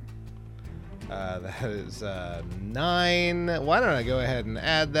 That is 9. Why don't I go ahead and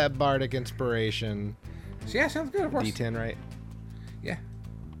add that Bardic Inspiration? So yeah, sounds good, of course. D10, right? Yeah.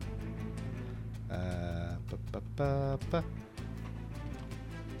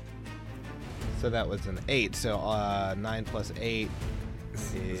 So that was an 8. So 9 plus 8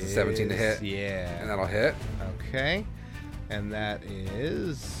 This is is 17 to hit. Yeah. And that'll hit. Okay. And that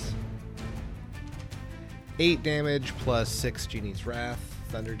is 8 damage plus 6 Genie's Wrath,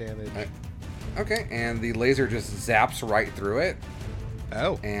 thunder damage. Right. Okay, and the laser just zaps right through it,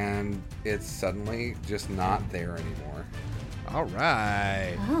 Oh. and it's suddenly just not there anymore. All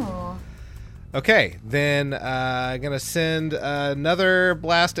right. Oh. Okay, then I'm going to send another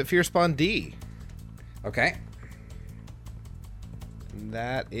blast at Fear Spawn D. Okay.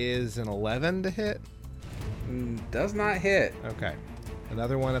 That is an 11 to hit. Does not hit. Okay.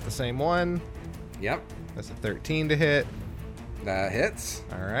 Another one at the same one. Yep. That's a 13 to hit. That hits.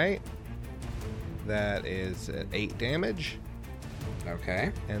 All right. That is at 8 damage.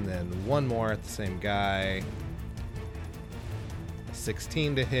 Okay. And then one more at the same guy. A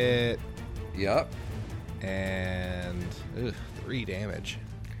 16 to hit. Yep. And 3 damage.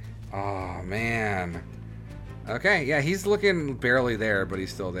 Oh, man. Okay, yeah, he's looking barely there, but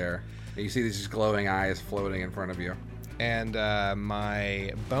he's still there. You see these just glowing eyes floating in front of you. And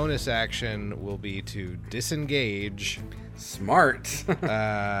my bonus action will be to disengage. Smart.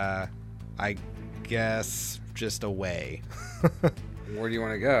 I guess just away. Where do you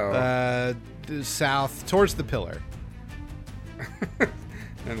want to go? South, towards the pillar.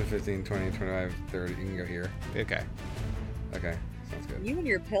 And the 15, 20, 25, 30. You can go here. Okay. Okay, sounds good. You and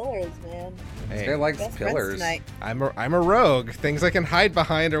your pillars, man. This Hey, guy likes Best friends pillars. tonight. I'm a rogue. Things I can hide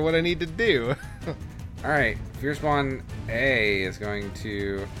behind are what I need to do. All right, Fear Spawn A is going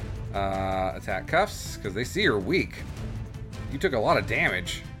to attack Cuffs because they see you're weak. You took a lot of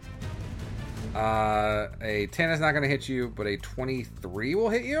damage. A 10 is not going to hit you, but a 23 will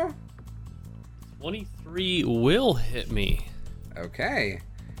hit you. 23 will hit me. Okay.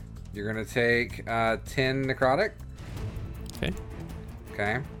 You're going to take 10 necrotic. Okay.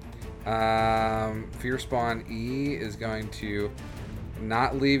 Okay. Fear Spawn E is going to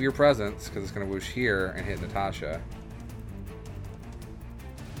not leave your presence because it's going to whoosh here and hit Natasha.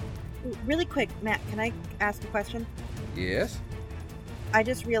 Really quick, Matt, can I ask a question? Yes. I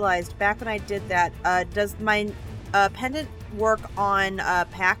just realized back when I did that, does my pendant work on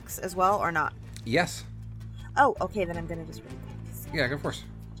packs as well or not? Yes. Oh, okay, then I'm gonna just really quick. Yeah, go first.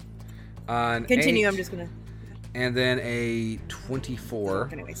 Continue, 8, I'm just gonna. And then a 24.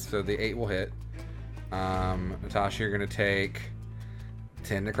 Anyways. So the 8 will hit. Natasha, you're going to take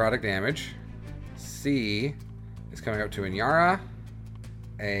 10 necrotic damage. C is coming up to Inyara.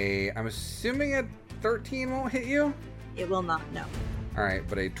 I'm assuming a 13 won't hit you? It will not, no. Alright,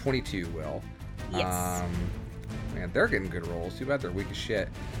 but a 22 will. Yes. Man, they're getting good rolls. Too bad they're weak as shit.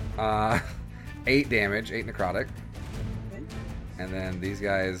 8 damage, 8 necrotic. Okay. And then these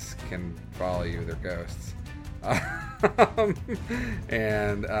guys can follow you. They're ghosts.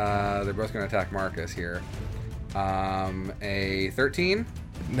 And they're both going to attack Marcus here. A 13?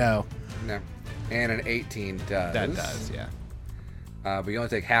 No. No. And an 18 does. That does, yeah. But you only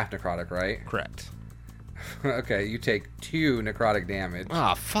take half necrotic, right? Correct. Okay, you take 2 necrotic damage.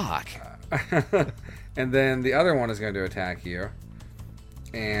 Oh, fuck. And then the other one is going to attack you.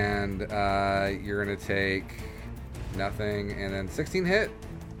 And you're going to take nothing. And then 16 hit.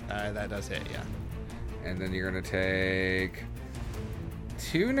 That does hit, yeah. And then you're going to take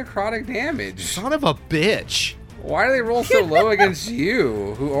 2 necrotic damage. Son of a bitch. Why do they roll so low against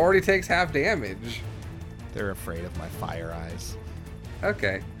you, who already takes half damage? They're afraid of my fire eyes.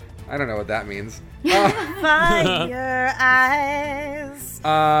 Okay. I don't know what that means. Fire eyes.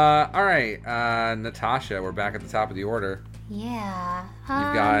 All right. Natasha, we're back at the top of the order. Yeah.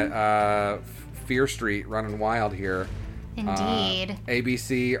 You've got Fear Street running wild here. Indeed.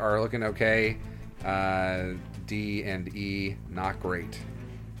 ABC are looking okay. D and E, not great.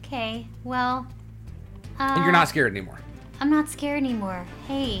 Okay, well... And you're not scared anymore. I'm not scared anymore.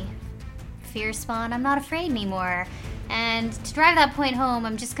 Hey, Fear Spawn, I'm not afraid anymore. And to drive that point home,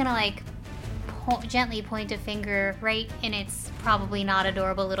 I'm just gonna, like, gently point a finger right in its probably not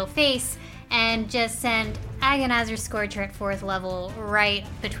adorable little face and just send Agonizer Scorcher at 4th level right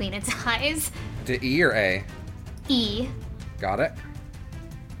between its eyes. To E or A? E. Got it.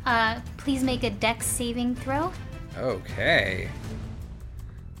 Please make a dex saving throw. Okay.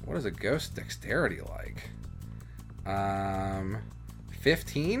 What is a ghost dexterity like?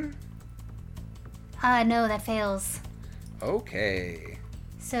 15? No, that fails. Okay.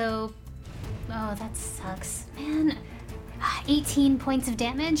 So, oh, that sucks. Man, 18 points of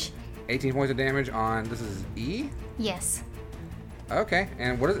damage? 18 points of damage on, this is E? Yes. Okay,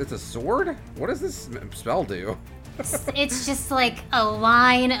 and what is it's a sword? What does this spell do? It's just like a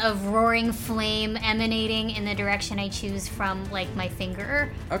line of roaring flame emanating in the direction I choose from, like, my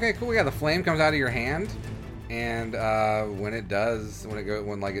finger. Okay, cool. Yeah, the flame comes out of your hand, and when it does, when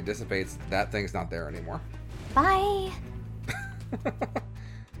it dissipates, that thing's not there anymore. Bye. What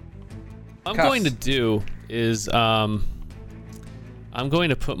I'm going to do is I'm going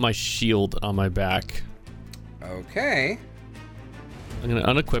to put my shield on my back. Okay. I'm going to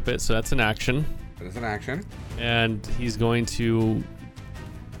unequip it, so that's an action. That is an action. And he's going to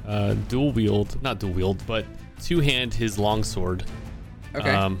not dual wield, but two-hand his longsword. Okay.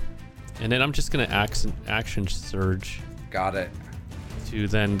 And then I'm just going to action surge Got it. to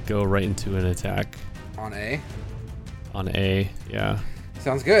then go right into an attack. On A. On A, yeah.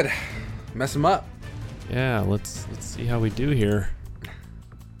 Sounds good. Mess him up. Yeah, let's see how we do here.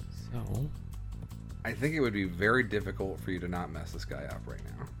 So, I think it would be very difficult for you to not mess this guy up right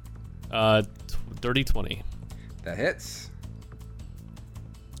now. dirty 20. That hits.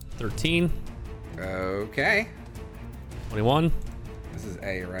 13. Okay. 21. This is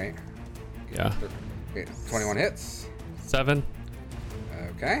A, right? Yeah. Okay, 21 hits. 7.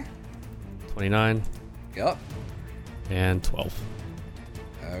 Okay. 29. Yep. And 12.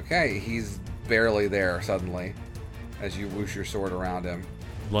 Okay, he's barely there suddenly as you whoosh your sword around him.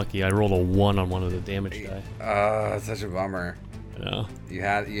 Lucky I rolled a 1 on one of the damage die. That's such a bummer. I know.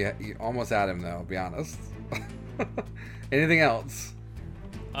 You almost had him though, I'll be honest. Anything else?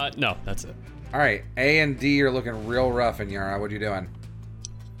 No, that's it. All right, A and D are looking real rough in Yara. What are you doing?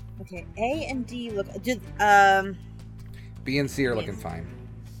 Okay, A and D look. B and C are looking fine.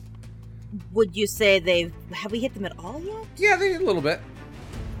 Would you say have we hit them at all yet? Yeah, they a little bit.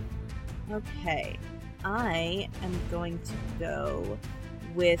 Okay, I am going to go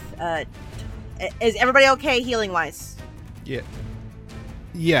with. Is everybody okay healing wise? Yeah.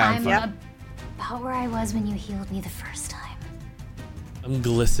 Yeah, I'm fine. about where I was when you healed me the first time. I'm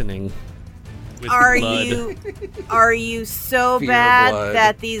glistening with Are blood. you so Fear bad blood.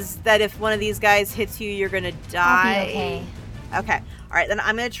 that if one of these guys hits you, you're gonna die? I'll be okay. Okay. All right, then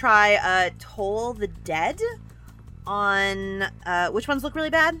I'm gonna try Toll the Dead on which ones look really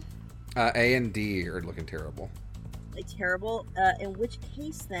bad? A and D are looking terrible. Like terrible. In which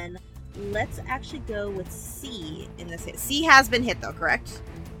case, then let's actually go with C in this case. C has been hit though, correct?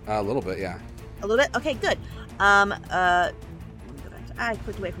 A little bit, yeah. A little bit. Okay, good. I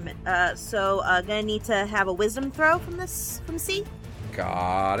clicked away from it. So gonna need to have a Wisdom throw from C.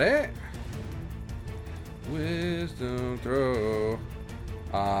 Got it. Wisdom throw.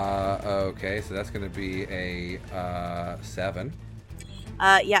 Okay, so that's gonna be a 7.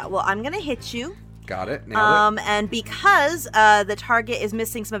 Yeah. Well, I'm gonna hit you. Got it. Nailed it. And because the target is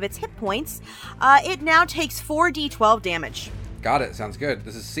missing some of its hit points, it now takes 4d12 damage. Got it. Sounds good.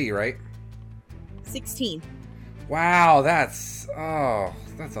 This is C, right? 16. Wow, that's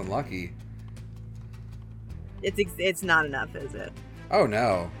unlucky. It's not enough, is it? Oh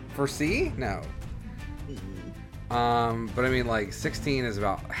no. For C? No. But I mean, like 16 is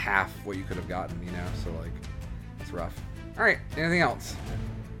about half what you could have gotten, you know. So like, that's rough. All right. Anything else?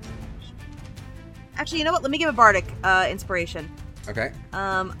 Actually, you know what? Let me give a bardic inspiration. Okay.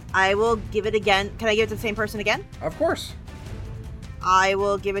 I will give it again. Can I give it to the same person again? Of course. I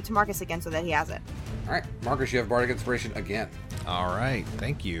will give it to Marcus again so that he has it. All right, Marcus, you have bardic inspiration again, All right,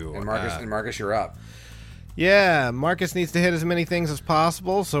 thank you. and Marcus, you're up. Yeah, Marcus needs to hit as many things as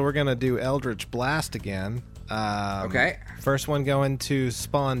possible, so we're gonna do Eldritch Blast again. Okay. First one going to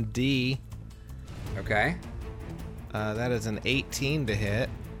Spawn D. Okay. That is an 18 to hit,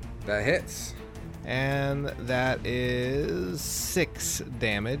 That hits. and that is 6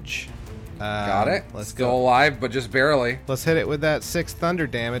 damage. Got it. Let's Still go. alive, but just barely. Let's hit it with that 6 thunder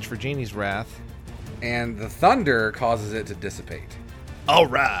damage for Genie's Wrath. And the thunder causes it to dissipate. All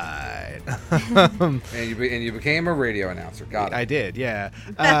right. And you became a radio announcer. Got it. I did, yeah.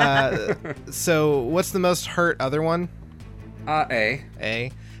 So what's the most hurt other one? A.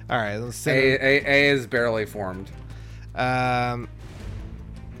 A. All right, let's send it. A is barely formed. Well,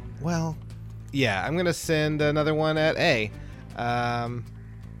 yeah, I'm gonna send another one at A.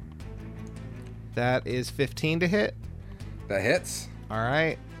 That is 15 to hit. That hits. All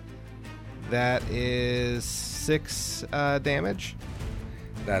right. That is 6 damage.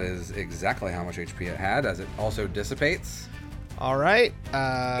 That is exactly how much HP it had, as it also dissipates. All right.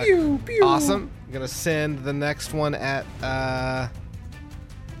 Pew, pew. Awesome. I'm gonna send the next one at. How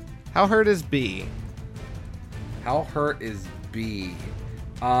hurt is B? How hurt is B?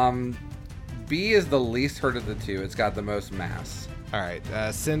 B is the least hurt of the two. It's got the most mass. All right.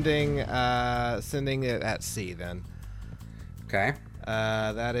 Sending it at C then. Okay.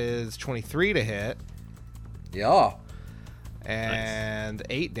 That is 23 to hit Yeah. and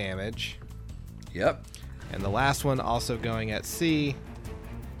 8 damage. Yep. And the last one also going at C.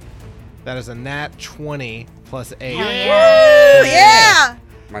 That is a nat 20 plus 8. Hell yeah. Woo! Yeah!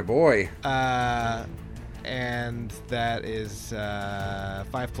 My boy. And that is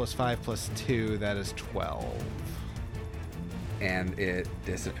 5 plus 5 plus 2. That is 12. And it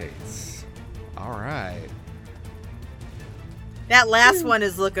dissipates. All right. That last one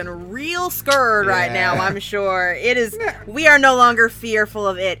is looking real scared right now, Yeah. I'm sure. It is. We are no longer fearful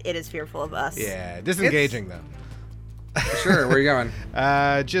of it. It is fearful of us. Yeah, disengaging though. Sure, where are you going?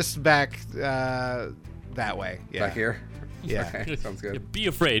 Just back that way. Yeah. Back here? Yeah. Okay, sounds Yeah, good. be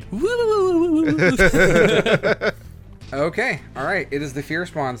afraid. Okay, alright. It is the Fear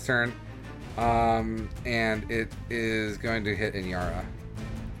Spawn's turn. And it is going to hit Inyara.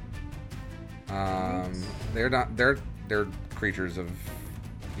 They're creatures of,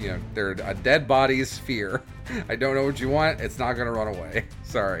 they're a dead body's fear. I don't know what you want. It's not going to run away.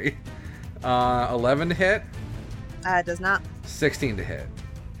 Sorry. 11 to hit, It does not. 16 to hit.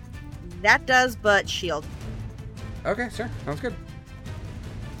 That does, but shield. Okay, sure. Sounds good.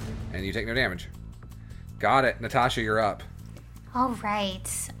 And you take no damage. Got it. Natasha, you're up. All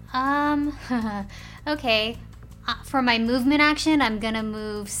right. Okay. For my movement action, I'm gonna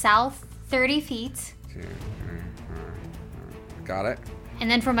move south 30 feet. Got it. And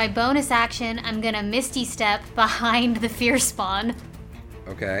then for my bonus action, I'm gonna Misty Step behind the Fear Spawn.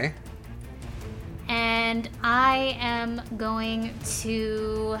 Okay. And I am going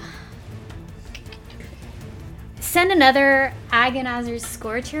to send another Agonizer's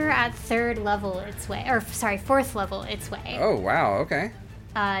Scorcher at 3rd level its way. Or, sorry, 4th level its way. Oh, wow. Okay.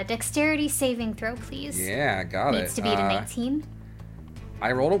 Dexterity saving throw, please. Yeah, got it. Needs to beat a 19.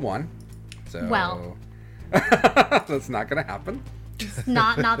 I rolled a 1. So. Well. That's not going to happen.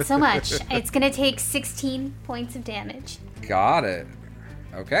 Not so much. It's gonna take 16 points of damage. Got it.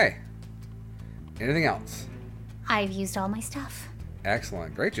 Okay. Anything else? I've used all my stuff.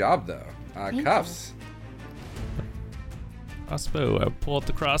 Excellent. Great job, though. Thank Cuffs. Crossbow. I pull out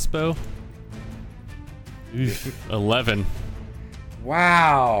the crossbow. Oof, 11.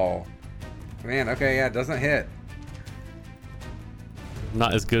 Wow. Man, okay, yeah, it doesn't hit.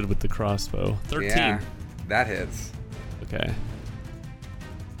 Not as good with the crossbow. 13. Yeah, that hits. Okay.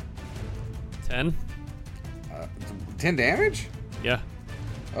 10. 10 damage? Yeah.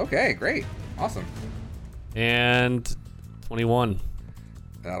 Okay, great. Awesome. And 21.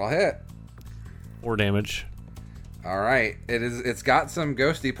 That'll hit. 4 damage. All right. It's got some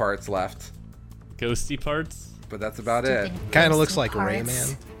ghosty parts left, Ghosty parts. but that's about it. Stupid Kind of looks ghosty like parts.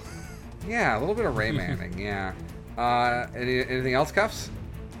 Rayman. Yeah, a little bit of Raymaning, yeah. Anything else, Cuffs?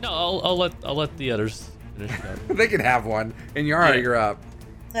 No, I'll let the others finish it up. They can have one. And Yara, Yeah. you're up.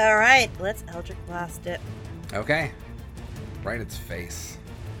 All right, let's Eldritch Blast it. Okay. Right in its face.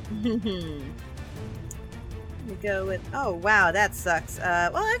 We go with. Oh wow, that sucks.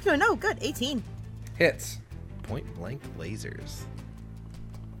 Well, actually, no, good. 18. Hits. Point blank lasers.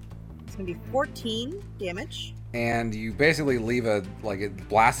 It's gonna be 14 damage. And you basically leave it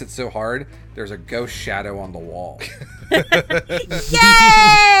blasts it so hard, there's a ghost shadow on the wall. Yay!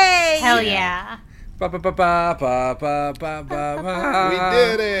 Hell yeah. Ba ba ba ba ba ba ba ba. We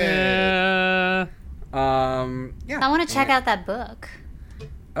did it. Yeah. Yeah. I want to check out that book.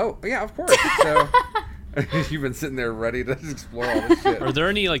 Oh, yeah, of course. So you've been sitting there ready to explore all this shit. Are there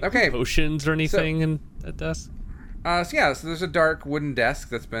any Okay. potions or anything in that desk? So there's a dark wooden desk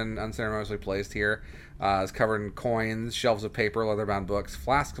that's been unceremoniously placed here. It's covered in coins, shelves of paper, leather-bound books,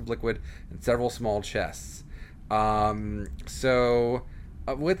 flasks of liquid, and several small chests.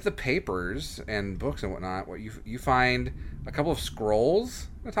 With the papers and books and whatnot, what you find a couple of scrolls,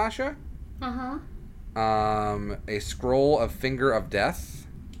 Natasha. Uh-huh. A scroll of Finger of Death,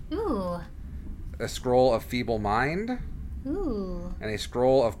 Ooh. a scroll of Feeble Mind, Ooh. and a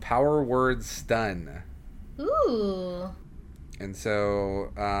scroll of Power Word Stun. Ooh. And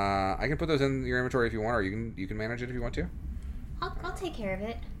so I can put those in your inventory if you want, or you can manage it if you want to. I'll take care of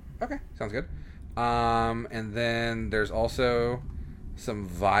it. Okay, sounds good. And then there's also some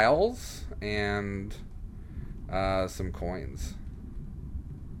vials and some coins.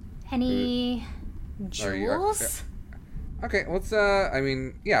 Any Are you- jewels? Okay, let's. I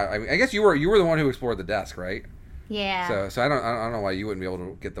guess you were the one who explored the desk, right? Yeah. So I don't know why you wouldn't be able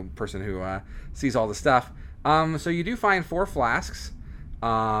to get the person who sees all the stuff. So you do find 4 flasks,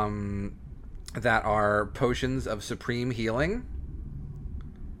 that are potions of supreme healing.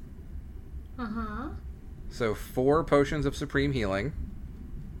 Uh-huh. So 4 potions of supreme healing,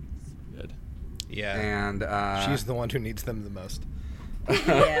 Good. Yeah. and She's the one who needs them the most.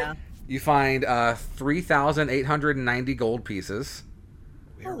 Yeah. you find 3,890 gold pieces,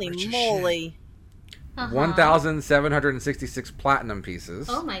 We're Holy rich as moly. Uh-huh. 1,766 platinum pieces.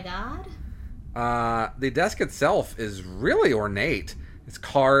 Oh my god. The desk itself is really ornate. It's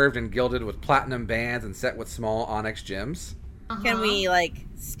carved and gilded with platinum bands and set with small onyx gems. Uh-huh. Can we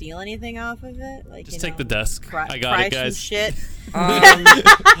steal anything off of it? Like Just take the desk. I got try it, guys. Some shit.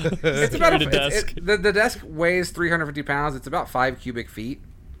 It's about the desk. The desk weighs 350 pounds. It's about 5 cubic feet.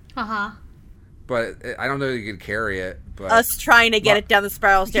 Uh-huh. But I don't know if you could carry it. But Us trying to get it down the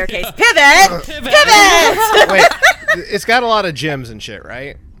spiral staircase. Pivot! Pivot! Wait, it's got a lot of gems and shit,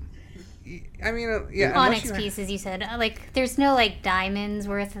 right? I mean, yeah. unless Onyx you- pieces, you said. There's no, diamonds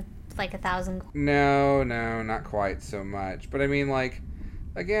worth, 1,000. No, not quite so much. But I mean,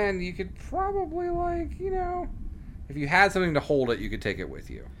 again, you could probably, if you had something to hold it, you could take it with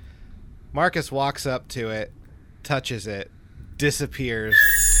you. Marcus walks up to it, touches it, disappears.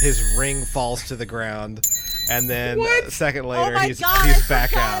 His ring falls to the ground, and then a second later, Oh my he's god,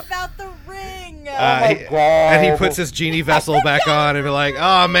 back I out. forgot about the ring! And he puts his genie vessel back on, and be like,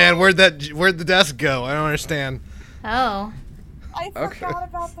 "Oh man, where'd the desk go? I don't understand." Oh. I Okay. forgot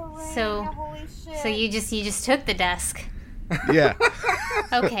about the ring. So- Holy shit. So you just took the desk. Yeah,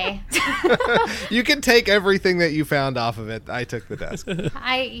 Okay. you can take everything that you found off of it. I took the desk.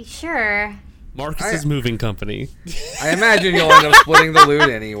 Sure. Marcus's moving company. I imagine you'll end up splitting the loot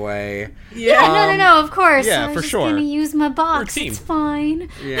anyway. Yeah. No, of course. yeah, I was for just sure. gonna use my box. team. It's fine.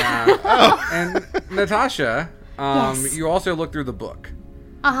 Yeah. And Natasha, Yes. you also look through the book.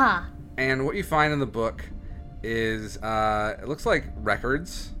 Uh-huh. And what you find in the book is it looks like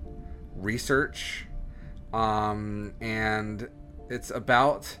records, research, and it's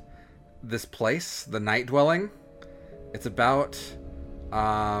about this place, the Night Dwelling. It's about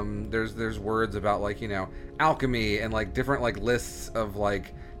There's words about like, you know, alchemy and like different like lists of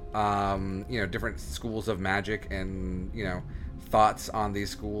like you know, different schools of magic and, you know, thoughts on these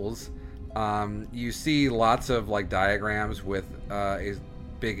schools. You see lots of like diagrams with a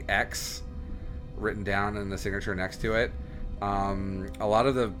big X written down and the signature next to it. A lot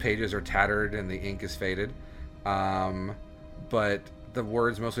of the pages are tattered and the ink is faded, but the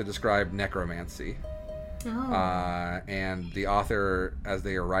words mostly describe necromancy. Oh. And the author, as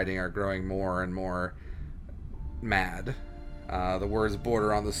they are writing, are growing more and more mad. The words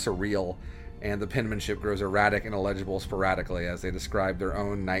border on the surreal, and the penmanship grows erratic and illegible sporadically as they describe their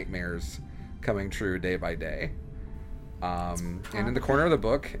own nightmares coming true day by day. And in the corner of the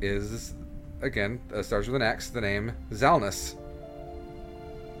book is, again, starts with an X, the name Zalnus.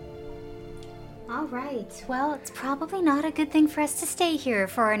 All right. Well, it's probably not a good thing for us to stay here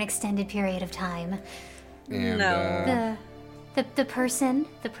for an extended period of time. And, No. The person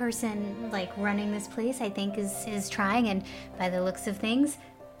like running this place, I think is trying, and by the looks of things,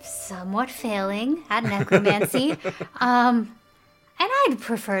 somewhat failing at necromancy. And I'd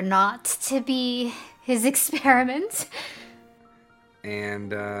prefer not to be his experiment.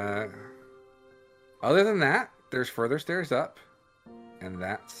 And other than that, there's further stairs up, and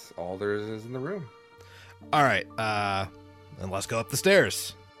that's all there is in the room. All right, then let's go up the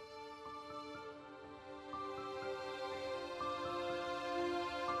stairs.